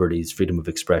individual liberties, freedom of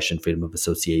expression, freedom of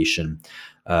association,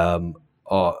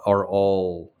 are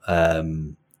all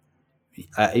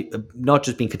not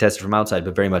just being contested from outside,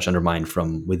 but very much undermined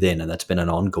from within. And that's been an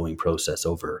ongoing process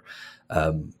over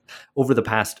the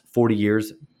past 40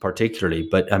 years, particularly.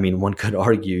 But I mean, one could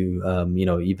argue,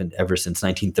 even ever since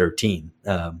 1913.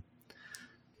 A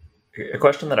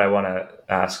question that I want to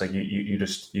ask, like you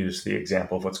just used the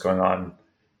example of what's going on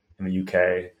in the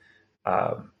UK.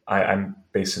 I'm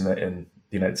based in the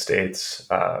United States.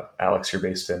 Alex, you're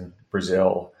based in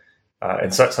Brazil.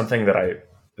 And so something that I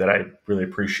really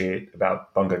appreciate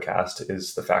about BungaCast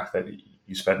is the fact that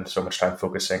you spend so much time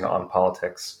focusing on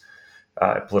politics,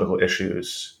 political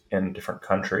issues in different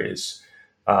countries.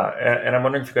 And I'm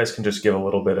wondering if you guys can just give a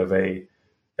little bit of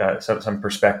some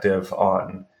perspective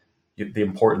on the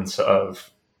importance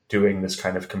of doing this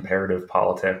kind of comparative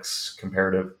politics,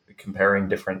 comparing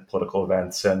different political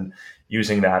events and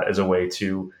using that as a way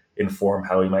to inform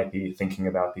how we might be thinking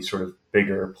about these sort of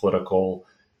bigger political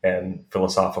and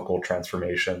philosophical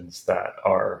transformations that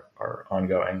are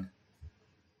ongoing.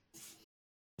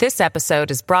 This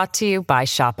episode is brought to you by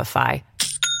Shopify.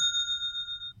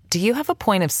 Do you have a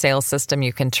point of sale system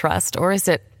you can trust, or is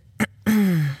it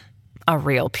a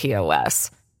real POS?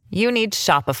 You need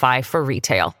Shopify for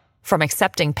retail. From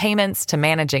accepting payments to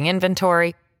managing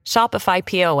inventory, Shopify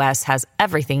POS has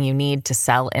everything you need to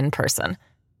sell in person.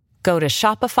 Go to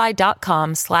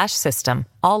shopify.com/system,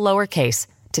 all lowercase,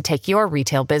 to take your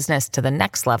retail business to the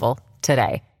next level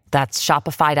today. That's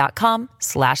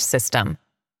shopify.com/system.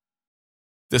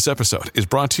 This episode is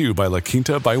brought to you by La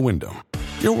Quinta by Wyndham.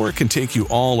 Your work can take you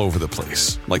all over the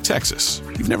place, like Texas.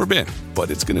 You've never been, but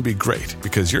it's going to be great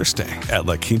because you're staying at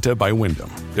La Quinta by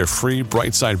Wyndham. Their free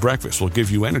Bright Side breakfast will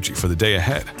give you energy for the day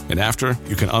ahead. And after,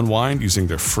 you can unwind using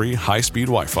their free high-speed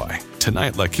Wi-Fi.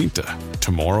 Tonight, La Quinta.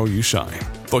 Tomorrow, you shine.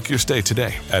 Book your stay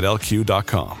today at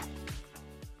lq.com.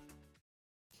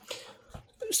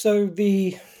 So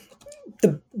the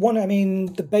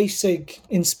basic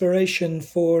inspiration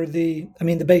for the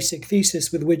basic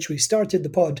thesis with which we started the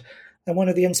pod, and one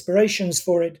of the inspirations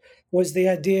for it was the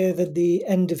idea that the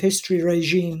end of history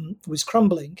regime was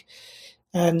crumbling.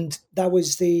 And that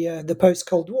was the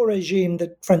post-Cold War regime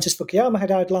that Francis Fukuyama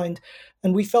had outlined.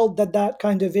 And we felt that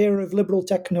kind of era of liberal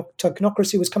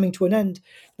technocracy was coming to an end.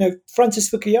 Now,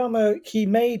 Francis Fukuyama, he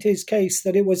made his case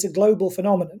that it was a global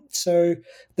phenomenon. So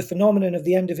the phenomenon of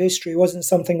the end of history wasn't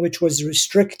something which was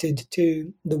restricted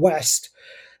to the West.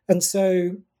 And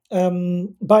so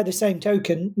by the same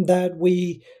token that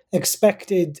we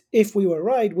expected, if we were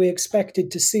right, we expected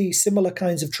to see similar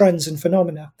kinds of trends and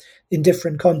phenomena in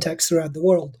different contexts throughout the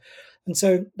world. And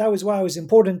so that was why it was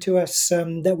important to us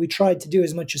that we tried to do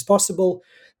as much as possible,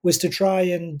 was to try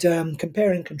and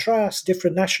compare and contrast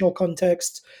different national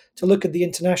contexts, to look at the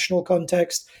international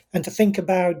context, and to think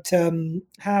about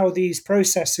how these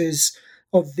processes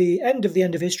of the end of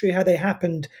history, how they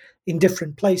happened in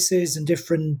different places and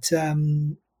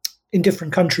in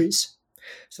different countries.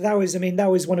 So that was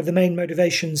one of the main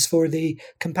motivations for the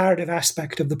comparative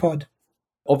aspect of the pod.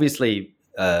 Obviously,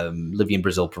 living in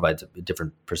Brazil provides a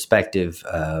different perspective,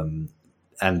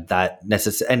 and that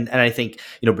and I think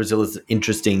Brazil is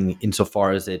interesting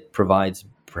insofar as it provides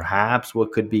perhaps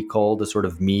what could be called a sort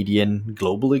of median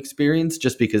global experience,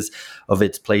 just because of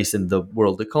its place in the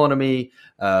world economy,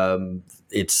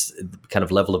 its kind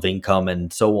of level of income,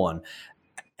 and so on.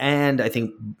 And I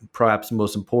think perhaps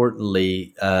most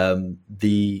importantly, I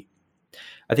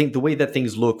think the way that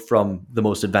things look from the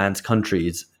most advanced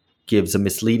countries gives a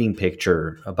misleading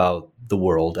picture about the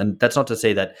world. And that's not to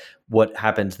say that what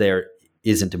happens there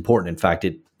isn't important. In fact,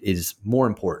 it is more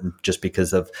important just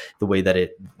because of the way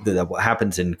that what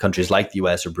happens in countries like the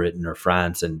US or Britain or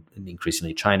France and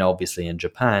increasingly China, obviously, and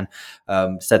Japan,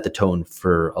 set the tone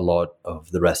for a lot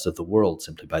of the rest of the world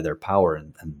simply by their power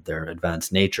and their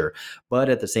advanced nature. But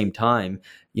at the same time,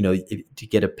 to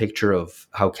get a picture of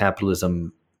how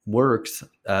capitalism works,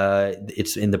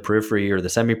 it's in the periphery or the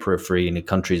semi-periphery in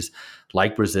countries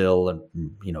like Brazil and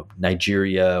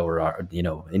Nigeria or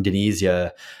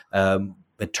Indonesia,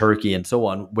 Turkey, and so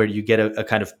on, where you get a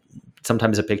kind of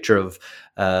sometimes a picture of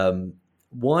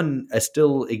one, a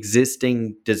still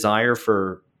existing desire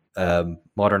for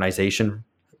modernization,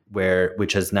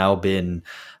 which has now been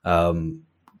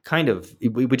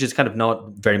which is kind of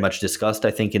not very much discussed,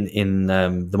 I think, in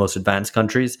the most advanced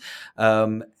countries,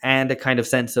 and a kind of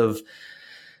sense of,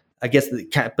 I guess, the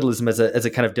capitalism as a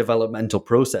kind of developmental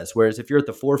process. Whereas if you're at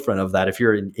the forefront of that, if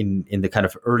you're in the kind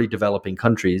of early developing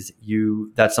countries,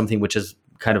 that's something which has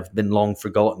kind of been long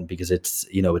forgotten because it's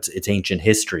ancient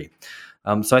history.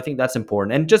 So I think that's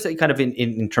important. And just kind of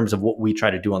in terms of what we try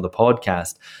to do on the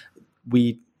podcast,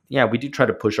 we do try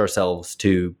to push ourselves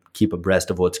to keep abreast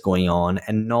of what's going on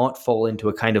and not fall into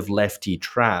a kind of lefty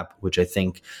trap, which I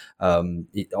think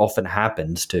it often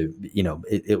happens to,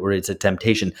 or it's a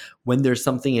temptation when there's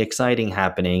something exciting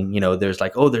happening. There's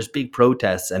like, there's big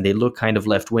protests and they look kind of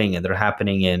left wing and they're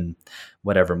happening in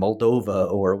whatever, Moldova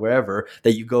or wherever,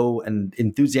 that you go and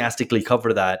enthusiastically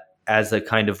cover that as a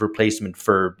kind of replacement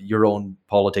for your own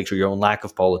politics or your own lack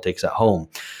of politics at home.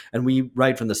 And we,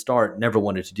 right from the start, never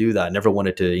wanted to do that, never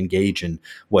wanted to engage in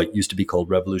what used to be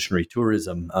called revolutionary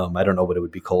tourism. I don't know what it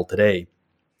would be called today.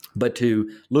 But to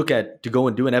go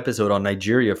and do an episode on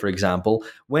Nigeria, for example,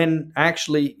 when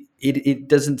actually it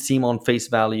doesn't seem on face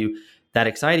value that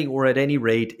exciting, or at any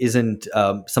rate isn't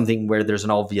something where there's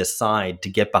an obvious side to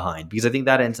get behind, because I think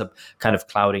that ends up kind of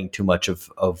clouding too much of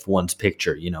one's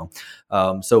picture,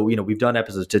 So, we've done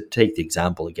episodes, to take the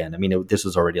example again. I mean, this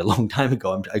was already a long time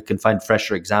ago. I can find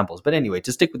fresher examples. But anyway,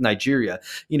 to stick with Nigeria,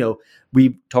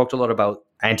 we talked a lot about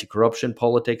anti-corruption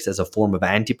politics as a form of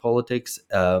anti-politics,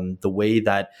 the way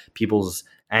that people's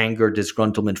anger,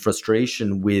 disgruntlement,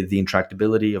 frustration with the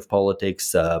intractability of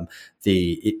politics,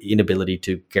 the inability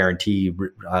to guarantee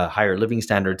higher living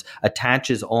standards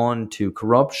attaches on to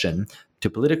corruption, to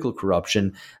political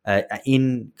corruption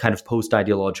in kind of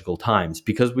post-ideological times.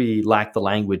 Because we lack the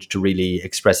language to really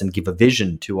express and give a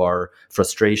vision to our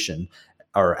frustration,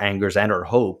 our angers and our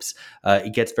hopes,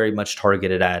 it gets very much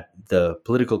targeted at the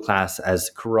political class as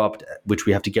corrupt, which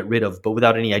we have to get rid of, but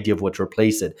without any idea of what to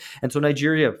replace it. And so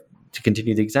Nigeria, to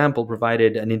continue the example,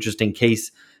 provided an interesting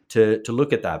case to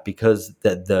look at that, because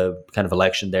the kind of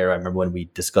election there, I remember when we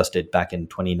discussed it back in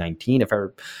 2019, if I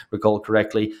recall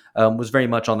correctly, was very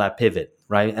much on that pivot,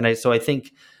 right? And I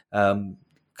think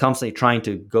constantly trying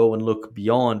to go and look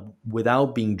beyond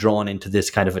without being drawn into this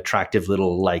kind of attractive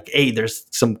little, like, hey, there's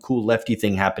some cool lefty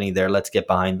thing happening there, let's get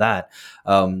behind that,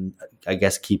 I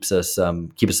guess keeps us a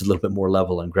little bit more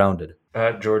level and grounded.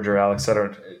 George or Alex,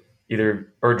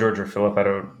 George or Philip,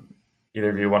 either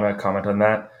of you want to comment on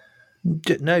that?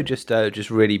 No, just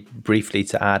really briefly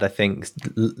to add, I think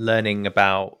learning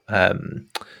about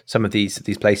some of these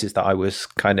places that I was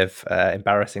kind of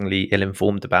embarrassingly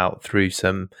ill-informed about through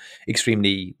some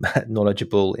extremely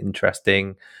knowledgeable,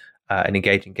 interesting, and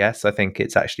engaging guests. I think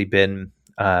it's actually been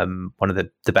one of the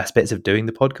best bits of doing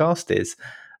the podcast is,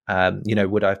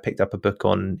 would I have picked up a book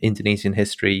on Indonesian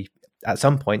history at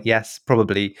some point? Yes,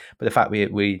 probably. But the fact we're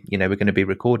going to be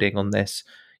recording on this,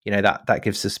 that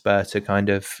gives a spur to kind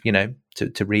of,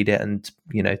 to read it and,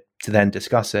 to then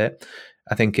discuss it.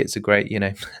 I think it's a great,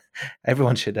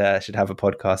 everyone should have a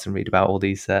podcast and read about all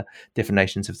these different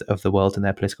nations of the world and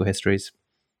their political histories.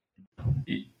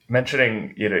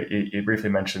 Mentioning, you briefly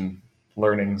mentioned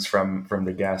learnings from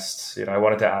the guests. I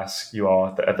wanted to ask you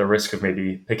all, at the risk of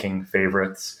maybe picking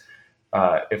favorites,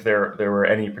 if there were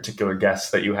any particular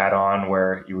guests that you had on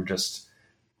where you were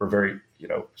very,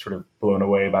 sort of blown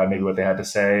away by maybe what they had to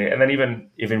say. And then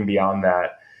even beyond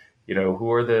that,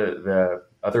 who are the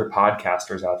other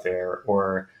podcasters out there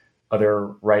or other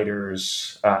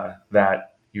writers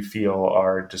that you feel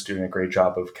are just doing a great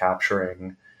job of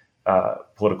capturing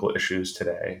political issues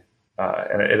today?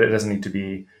 And it doesn't need to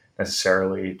be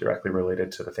necessarily directly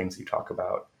related to the things you talk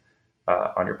about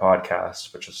on your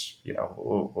podcast, but just,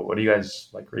 what do you guys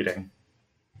like reading?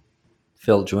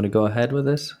 Phil, do you want to go ahead with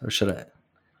this, or should I?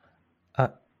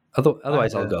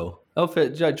 Otherwise, I'll go. Oh,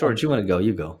 George, you want to go?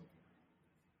 You go.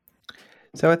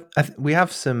 So we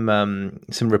have some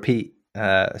repeat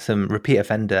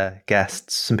offender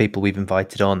guests, some people we've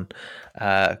invited on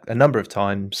a number of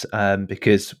times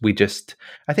because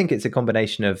I think it's a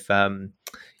combination of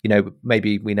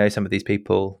maybe we know some of these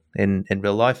people in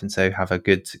real life and so have a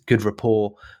good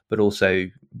rapport, but also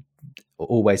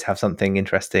always have something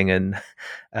interesting and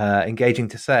engaging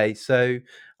to say. So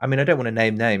I mean, I don't want to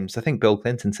name names. I think Bill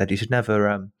Clinton said you should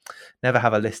never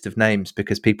have a list of names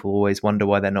because people always wonder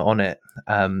why they're not on it.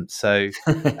 I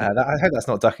hope that's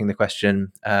not ducking the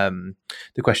question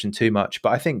too much.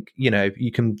 But I think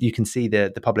you can see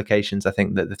the publications. I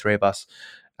think that the three of us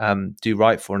do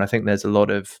write for, and I think there's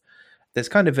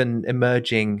kind of an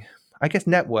emerging, I guess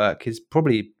network is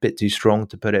probably a bit too strong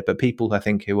to put it, but people I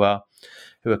think who are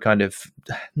kind of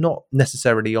not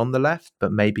necessarily on the left,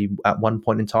 but maybe at one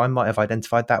point in time might have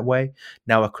identified that way,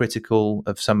 now are critical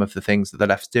of some of the things that the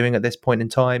left's doing at this point in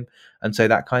time. And so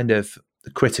that kind of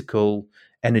critical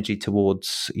energy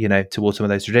towards some of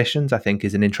those traditions, I think,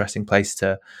 is an interesting place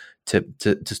to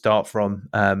start from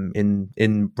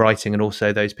in writing. And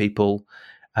also those people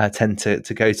tend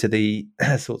to go to the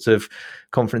sorts of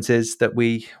conferences that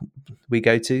we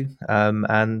go to,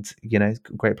 and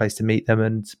great place to meet them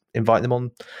and invite them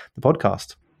on the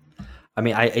podcast. I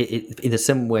mean, in the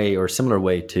same way or similar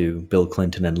way to Bill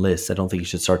Clinton and lists, I don't think you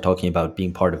should start talking about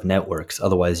being part of networks.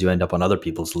 Otherwise, you end up on other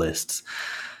people's lists,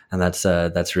 and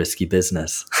that's risky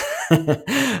business.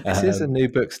 This is a New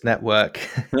Books Network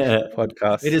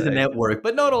podcast. It is a network,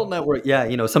 but not all network.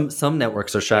 Yeah, some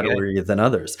networks are shadowier than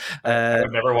others. I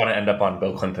would never want to end up on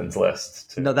Bill Clinton's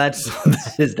list. No, that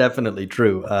is definitely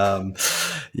true.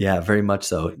 Yeah, very much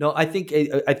so. No, I think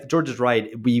George is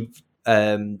right. We've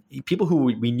people who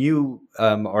we knew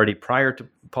already prior to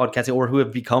podcasting, or who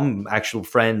have become actual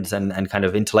friends and kind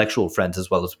of intellectual friends, as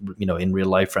well as in real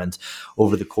life friends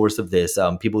over the course of this.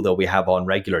 People that we have on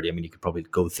regularly. I mean, you could probably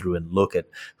go through and look at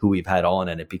who we've had on,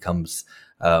 and it becomes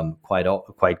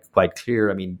quite clear.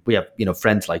 I mean, we have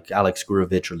friends like Alex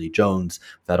Gurevich or Lee Jones.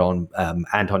 We've had on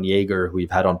Anton Yeager, who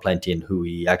we've had on plenty, and who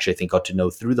we actually, I think, got to know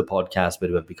through the podcast, but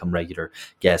who have become regular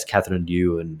guests. Catherine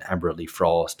Yu and Amber Lee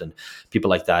Frost and people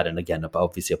like that. And again,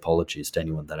 obviously, apologies to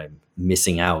anyone that I'm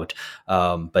missing out.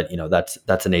 But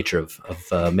that's the nature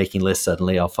of making lists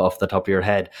suddenly off the top of your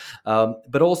head.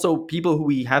 But also people who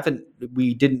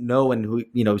we didn't know, and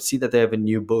who see that they have a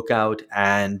new book out,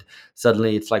 and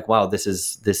suddenly it's like, wow, this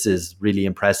is really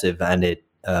impressive, and it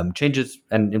changes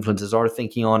and influences our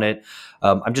thinking on it.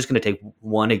 I'm just going to take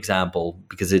one example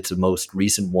because it's the most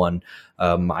recent one.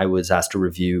 I was asked to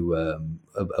review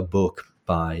a book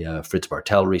by Fritz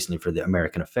Bartel recently for the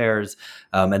American Affairs,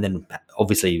 and then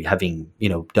obviously having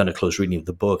done a close reading of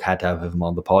the book, had to have him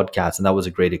on the podcast, and that was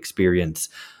a great experience.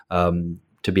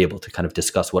 To be able to kind of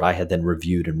discuss what I had then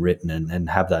reviewed and written, and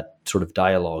have that sort of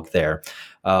dialogue there.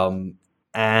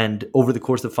 And over the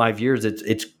course of 5 years,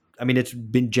 it's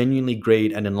been genuinely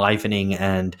great and enlivening,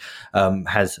 and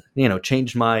has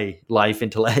changed my life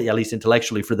at least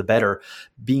intellectually for the better.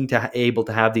 Being able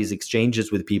to have these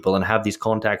exchanges with people and have these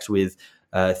contacts with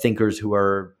thinkers who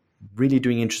are really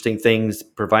doing interesting things,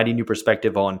 providing new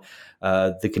perspective on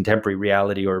the contemporary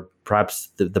reality, or perhaps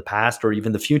the past, or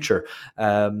even the future,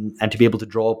 and to be able to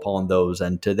draw upon those,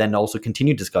 and to then also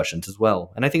continue discussions as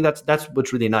well. And I think that's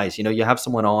what's really nice. You have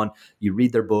someone on, you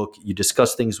read their book, you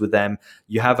discuss things with them,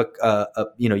 you have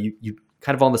you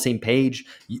kind of on the same page.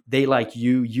 They like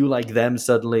you, you like them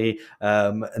suddenly,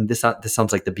 and this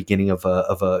sounds like the beginning of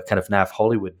a kind of NAF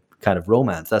Hollywood kind of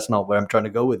romance. That's not where I'm trying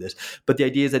to go with this. But the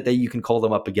idea is that you can call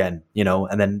them up again,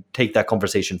 and then take that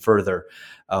conversation further,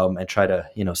 and try to,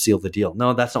 seal the deal.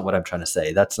 No, that's not what I'm trying to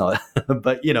say. That's not.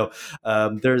 But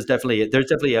there's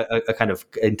definitely a kind of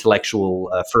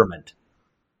intellectual ferment.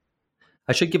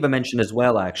 I should give a mention as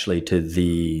well, actually, to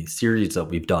the series that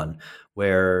we've done,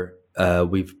 where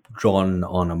we've drawn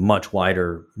on a much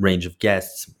wider range of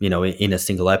guests, in a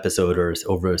single episode or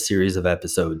over a series of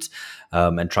episodes,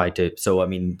 and tried to. So, I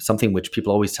mean, something which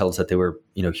people always tell us that they were,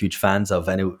 huge fans of,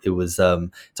 and it was.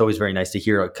 It's always very nice to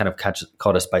hear. It kind of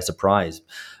caught us by surprise.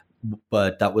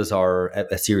 But that was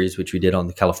a series which we did on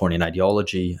the Californian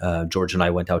ideology. George and I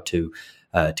went out to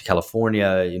California,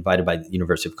 invited by the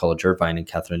University of College Irvine and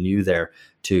Catherine Yu there,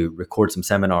 to record some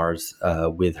seminars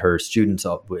with her students.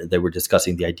 They were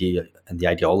discussing the idea and the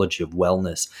ideology of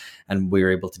wellness, and we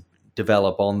were able to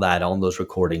develop on those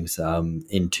recordings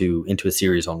into a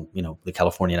series on the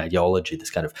Californian ideology, this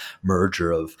kind of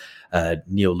merger of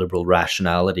neoliberal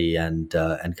rationality and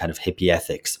kind of hippie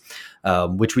ethics,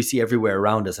 which we see everywhere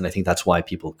around us, and I think that's why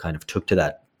people kind of took to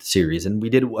that series. And we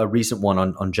did a recent one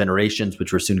on generations,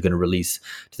 which we're soon going to release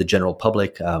to the general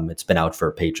public. It's been out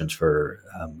for patrons for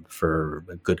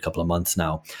a good couple of months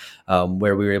now,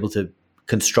 where we were able to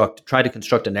try to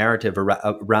construct a narrative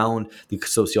around the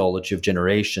sociology of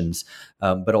generations,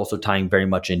 but also tying very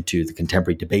much into the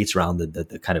contemporary debates around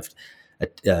the kind of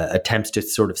attempts to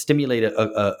sort of stimulate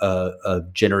a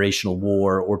generational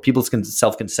war, or people's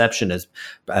self-conception as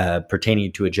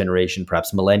pertaining to a generation,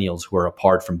 perhaps millennials, who are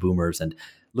apart from boomers, and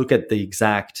look at the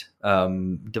exact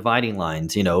dividing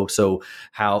lines, so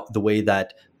how the way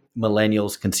that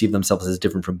millennials conceive themselves as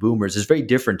different from boomers is very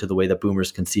different to the way that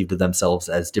boomers conceived of themselves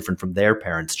as different from their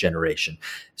parents' generation.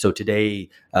 So today,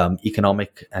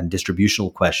 economic and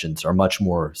distributional questions are much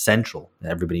more central.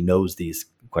 Everybody knows these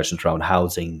questions around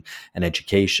housing and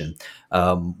education,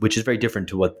 which is very different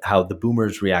to how the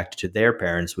boomers reacted to their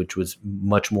parents, which was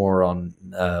much more on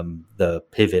the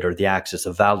pivot or the axis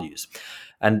of values.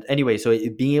 And anyway, so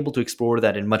being able to explore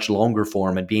that in much longer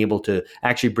form and being able to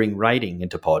actually bring writing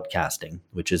into podcasting,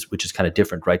 which is kind of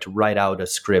different, right? To write out a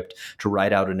script, to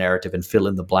write out a narrative and fill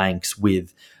in the blanks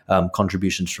with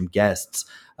contributions from guests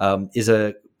is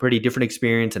a pretty different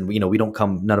experience. And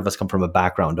none of us come from a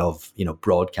background of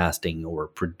broadcasting or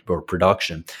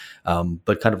production,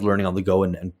 but kind of learning on the go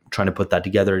and trying to put that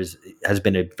together has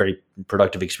been a very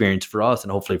productive experience for us,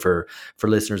 and hopefully for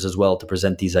listeners as well, to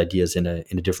present these ideas in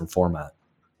a different format.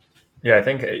 Yeah, I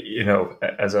think,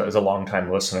 as a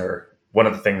longtime listener, one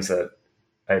of the things that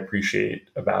I appreciate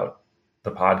about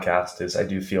the podcast is I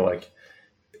do feel like,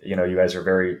 you guys are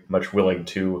very much willing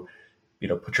to,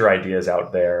 put your ideas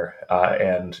out there,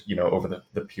 and, over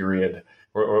the period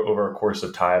or over a course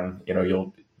of time,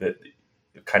 the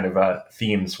kind of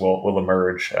themes will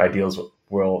emerge, ideas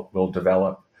will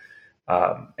develop,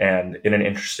 and in an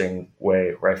interesting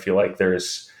way where I feel like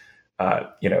there's,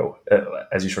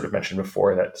 as you sort of mentioned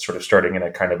before, that sort of starting in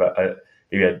a kind of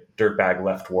maybe a dirtbag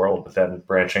left world, but then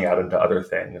branching out into other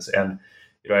things. And,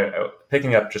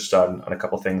 picking up just on a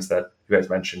couple things that you guys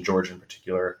mentioned, George in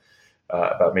particular,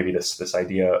 about maybe this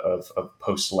idea of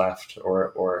post-left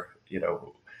or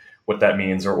what that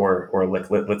means, or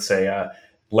let's say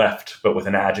left, but with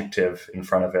an adjective in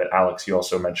front of it. Alex, you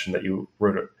also mentioned that you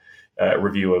wrote a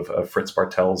review of Fritz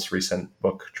Bartel's recent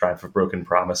book, Triumph of Broken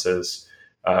Promises,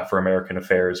 for American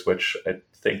Affairs, which I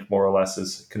think more or less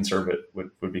is conservative,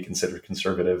 would be considered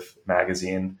conservative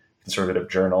magazine, conservative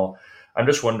journal. I'm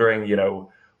just wondering,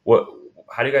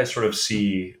 how do you guys sort of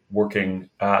see working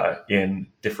in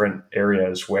different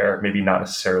areas where maybe not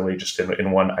necessarily just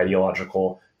in one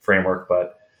ideological framework,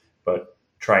 but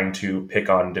trying to pick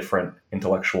on different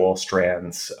intellectual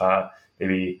strands,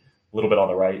 maybe a little bit on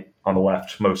the right, on the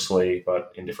left mostly,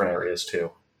 but in different areas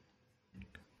too?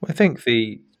 I think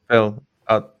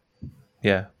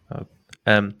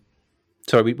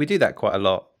sorry, we do that quite a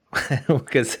lot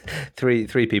because three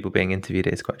people being interviewed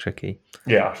is quite tricky.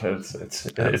 Yeah, it's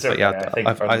okay. Yeah,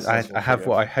 I have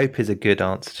what I hope is a good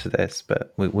answer to this,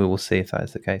 but we will see if that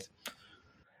is the case.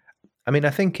 I mean, I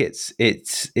think it's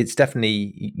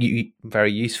definitely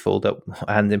very useful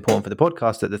and important for the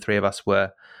podcast that the three of us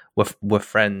were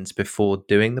friends before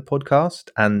doing the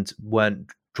podcast and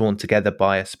weren't drawn together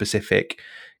by a specific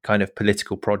kind of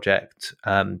political project,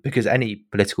 because any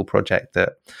political project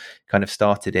that kind of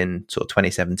started in sort of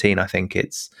 2017, I think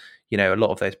it's, a lot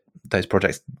of those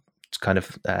projects kind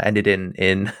of ended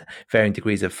in varying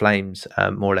degrees of flames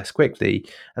more or less quickly.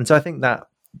 And so I think that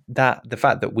the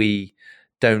fact that we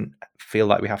don't feel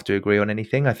like we have to agree on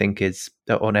anything, I think is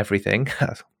on everything.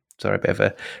 Sorry, a bit of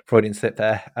a Freudian slip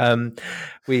there.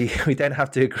 We don't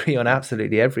have to agree on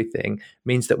absolutely everything.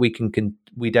 Means that we can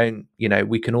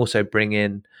also bring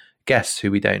in guests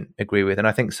who we don't agree with. And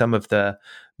I think some of the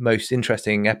most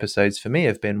interesting episodes for me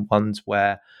have been ones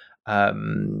where I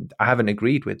haven't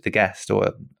agreed with the guest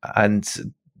and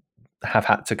have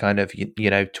had to kind of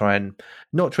try and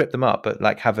not trip them up, but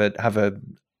like have a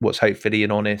what's hopefully an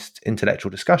honest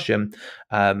intellectual discussion.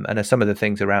 And as some of the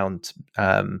things around,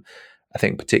 I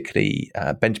think particularly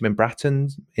Benjamin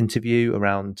Bratton's interview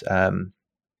around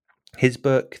his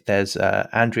book. There's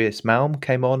Andreas Malm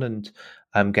came on and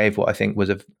gave what I think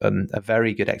was a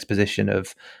very good exposition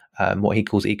of what he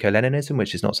calls eco-Leninism,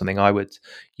 which is not something I would,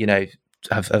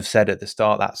 have said at the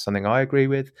start. That's something I agree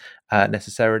with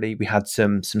necessarily. We had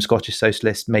some Scottish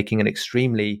socialists making an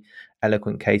extremely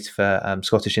eloquent case for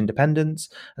Scottish independence,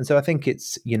 and so I think it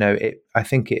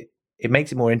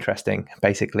makes it more interesting,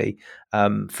 basically,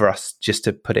 for us just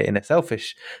to put it in a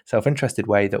self-interested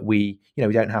way that we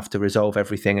don't have to resolve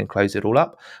everything and close it all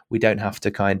up. We don't have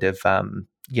to kind of,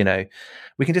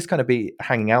 we can just kind of be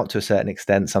hanging out to a certain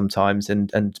extent sometimes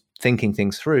and thinking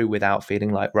things through without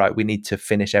feeling like, right, we need to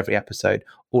finish every episode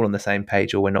all on the same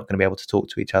page or we're not going to be able to talk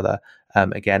to each other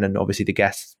again. And obviously the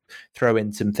guests throw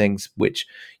in some things which,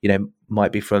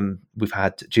 might be from, we've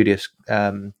had Julius,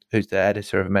 who's the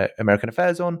editor of American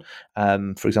Affairs on,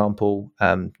 for example,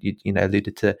 you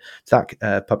alluded to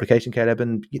that publication, Caleb,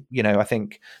 and, I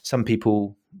think some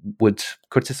people would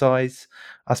criticize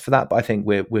us for that, but I think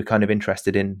we're kind of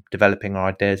interested in developing our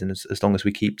ideas. And as long as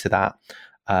we keep to that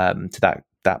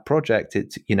project,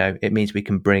 it means we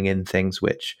can bring in things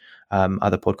which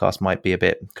other podcasts might be a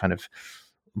bit kind of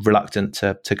reluctant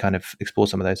to kind of explore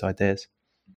some of those ideas.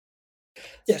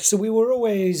 Yeah, so we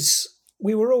always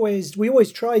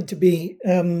tried to be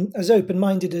as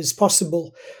open-minded as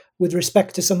possible with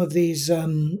respect to some of these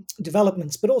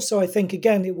developments, but also I think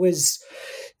again it was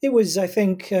it was, I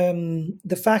think,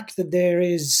 the fact that there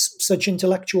is such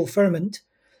intellectual ferment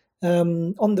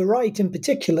on the right in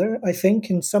particular. I think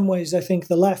in some ways, I think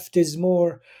the left is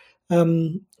more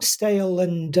stale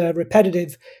and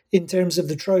repetitive in terms of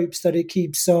the tropes that it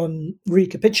keeps on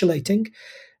recapitulating.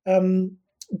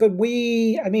 But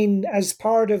as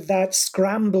part of that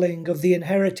scrambling of the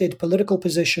inherited political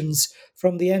positions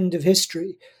from the end of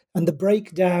history and the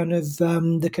breakdown of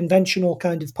the conventional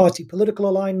kind of party political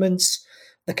alignments,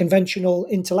 the conventional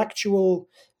intellectual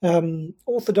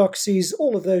orthodoxies,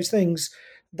 all of those things,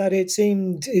 that it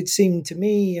seemed to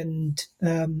me, and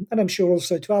I'm sure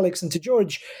also to Alex and to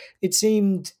George, it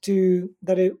seemed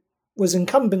that it was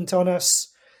incumbent on us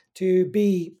to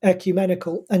be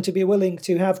ecumenical and to be willing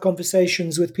to have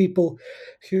conversations with people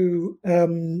who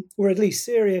were at least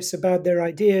serious about their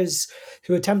ideas,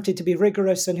 who attempted to be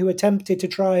rigorous and who attempted to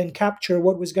try and capture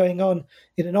what was going on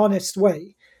in an honest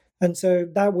way. And so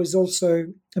that was also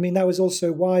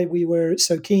why we were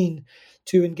so keen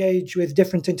to engage with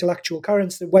different intellectual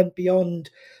currents that went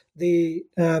beyond the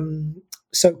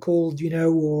so-called,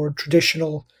 or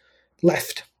traditional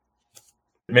left.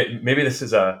 Maybe this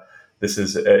is an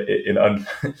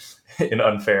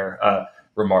unfair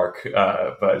remark,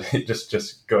 but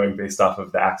just going based off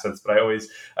of the accents. But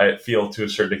I feel to a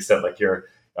certain extent like your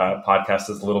podcast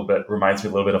reminds me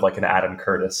a little bit of like an Adam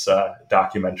Curtis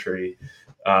documentary.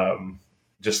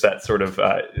 Just that sort of,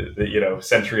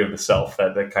 century of the self,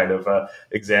 that kind of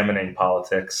examining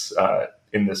politics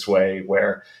in this way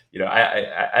where,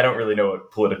 I don't really know what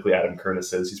politically Adam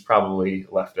Curtis is. He's probably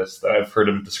leftist. I've heard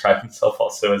him describe himself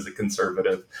also as a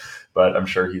conservative, but I'm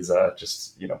sure he's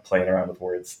just, playing around with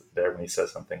words there when he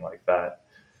says something like that.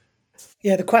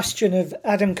 Yeah, the question of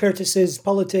Adam Curtis's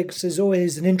politics is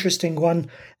always an interesting one.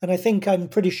 And I'm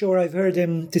pretty sure I've heard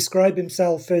him describe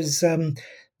himself as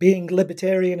being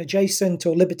libertarian adjacent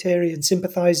or libertarian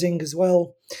sympathizing as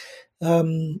well,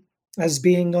 as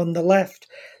being on the left.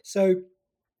 So,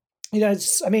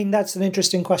 that's an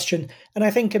interesting question. And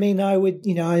I think, I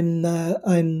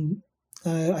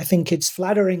think it's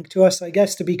flattering to us, I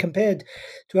guess, to be compared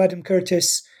to Adam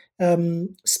Curtis,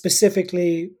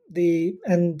 specifically the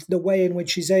way in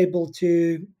which he's able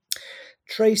to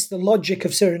trace the logic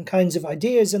of certain kinds of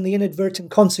ideas and the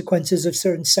inadvertent consequences of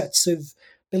certain sets of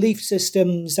belief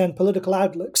systems and political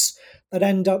outlooks that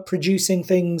end up producing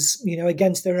things,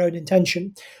 against their own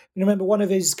intention. And remember, one of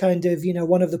his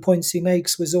one of the points he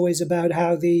makes was always about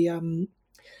how the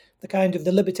kind of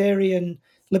the libertarian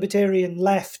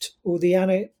left, or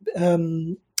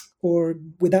or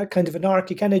with that kind of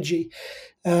anarchic energy,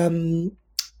 and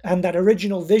that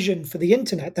original vision for the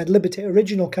internet, that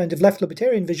original kind of left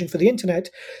libertarian vision for the internet,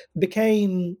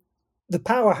 became the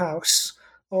powerhouse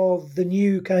of the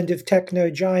new kind of techno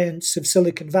giants of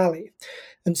Silicon Valley.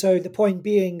 And so the point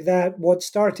being that what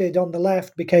started on the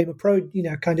left became a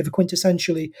kind of a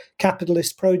quintessentially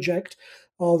capitalist project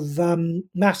of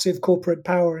massive corporate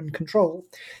power and control.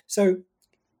 So,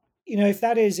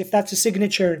 if that's a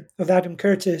signature of Adam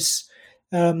Curtis,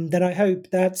 then I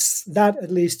hope that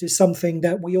at least is something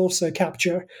that we also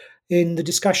capture in the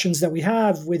discussions that we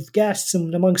have with guests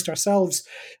and amongst ourselves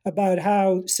about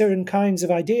how certain kinds of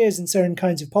ideas and certain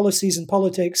kinds of policies and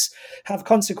politics have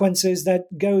consequences that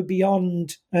go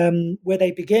beyond where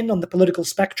they begin on the political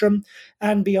spectrum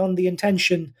and beyond the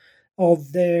intention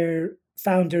of their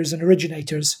founders and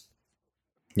originators.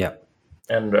 Yeah.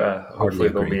 And hopefully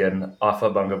there'll be an Alpha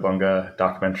Bunga Bunga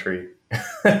documentary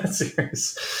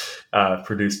series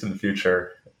produced in the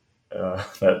future.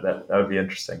 That would be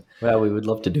interesting. Well, we would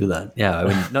love to do that.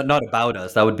 Yeah, not about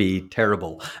us. That would be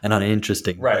terrible and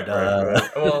uninteresting. Right. Right.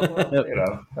 Well,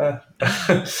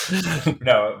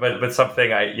 no, but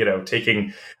something I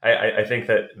think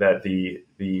that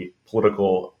the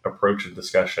political approach and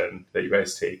discussion that you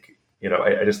guys take,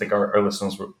 I just think our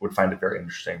listeners would find it very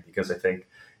interesting, because I think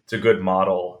it's a good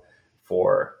model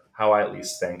for how I at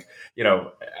least think.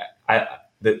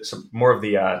 More of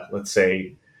the let's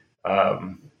say.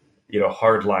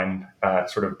 Hardline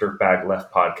sort of dirtbag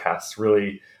left podcasts.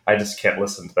 Really, I just can't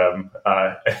listen to them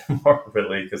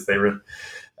morbidly, because they were,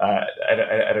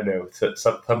 I don't know,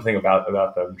 something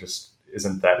about them just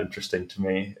isn't that interesting to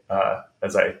me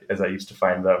as I used to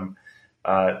find them.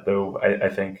 Though I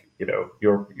think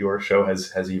your show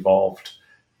has evolved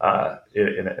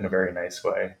in a very nice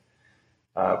way.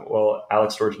 Well,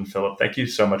 Alex, George, and Philip, thank you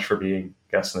so much for being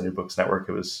guests on the New Books Network.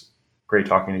 It was great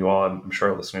talking to you all, and I'm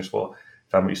sure our listeners will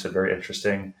found what you said very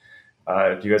interesting.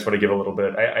 Do you guys want to give a little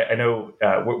bit? I know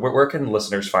where can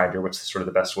listeners find you? What's sort of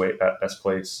the best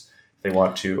place if they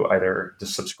want to either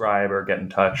just subscribe or get in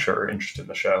touch or interested in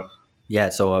the show? Yeah,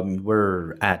 so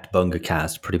we're at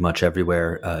BungaCast pretty much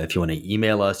everywhere. If you want to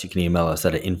email us, you can email us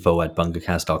at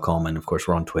info@bungacast.com. And of course,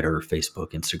 we're on Twitter,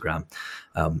 Facebook, Instagram.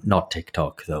 Not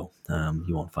TikTok, though.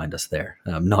 You won't find us there.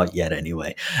 Not yet,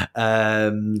 anyway.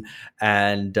 Of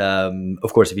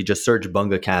course, if you just search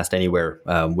BungaCast anywhere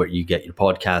where you get your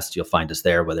podcast, you'll find us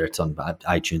there, whether it's on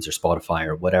iTunes or Spotify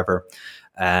or whatever.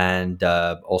 And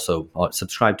also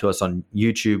subscribe to us on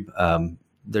YouTube.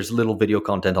 There's little video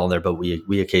content on there, but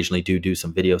we occasionally do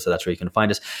some video, so that's where you can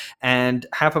find us. And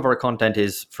half of our content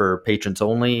is for patrons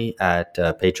only at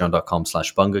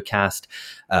patreon.com/BungaCast.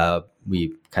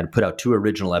 We kind of put out 2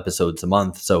 original episodes a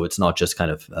month, so it's not just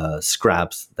kind of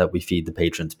scraps that we feed the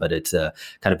patrons, but it's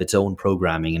kind of its own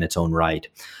programming in its own right,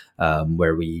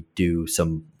 where we do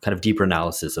some kind of deeper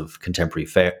analysis of contemporary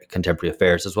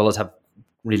affairs, as well as have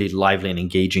really lively and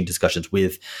engaging discussions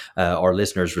with our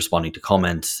listeners, responding to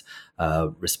comments,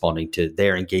 responding to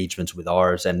their engagements with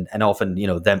ours, and often, you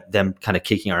know, them kind of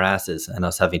kicking our asses and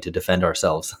us having to defend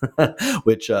ourselves,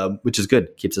 which is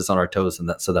good, keeps us on our toes,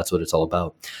 and so that's what it's all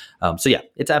about. So yeah,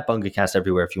 it's at BungaCast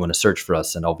everywhere if you want to search for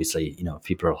us. And obviously, you know, if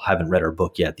people haven't read our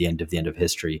book yet, The End of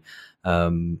History,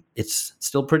 it's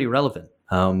still pretty relevant.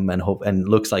 And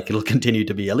looks like it'll continue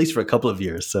to be at least for a couple of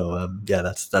years. So yeah,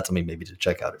 that's something maybe to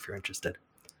check out if you're interested.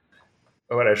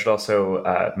 Oh, and I should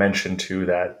also mention too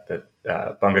that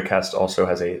BungaCast also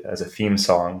has a theme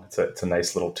song. It's a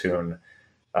nice little tune.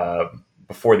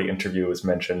 Before the interview, it was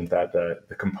mentioned that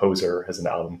the composer has an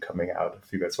album coming out.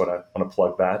 If you guys want to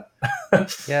plug that.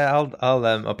 Yeah,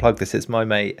 I'll plug this. It's my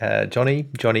mate Johnny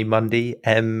Mundy,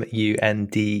 Mundey,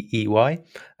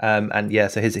 and yeah,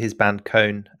 so his band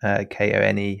Kone,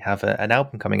 Kone, have an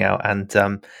album coming out,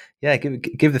 and yeah,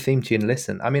 give the theme tune a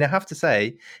listen. I mean, I have to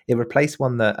say, it replaced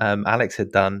one that Alex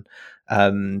had done,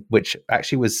 which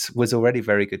actually was already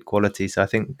very good quality. So I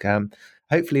think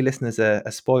hopefully listeners are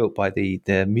spoiled by the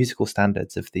musical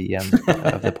standards of the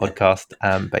of the podcast.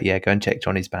 But yeah, go and check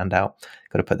Johnny's band out.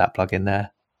 Got to put that plug in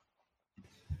there.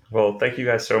 Well, thank you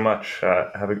guys so much.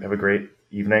 Have a great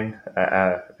evening.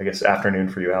 I guess afternoon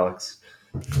for you, Alex.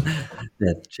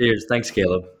 Yeah, cheers. Thanks,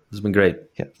 Caleb. This has been great.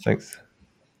 Yeah, thanks.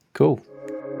 Cool.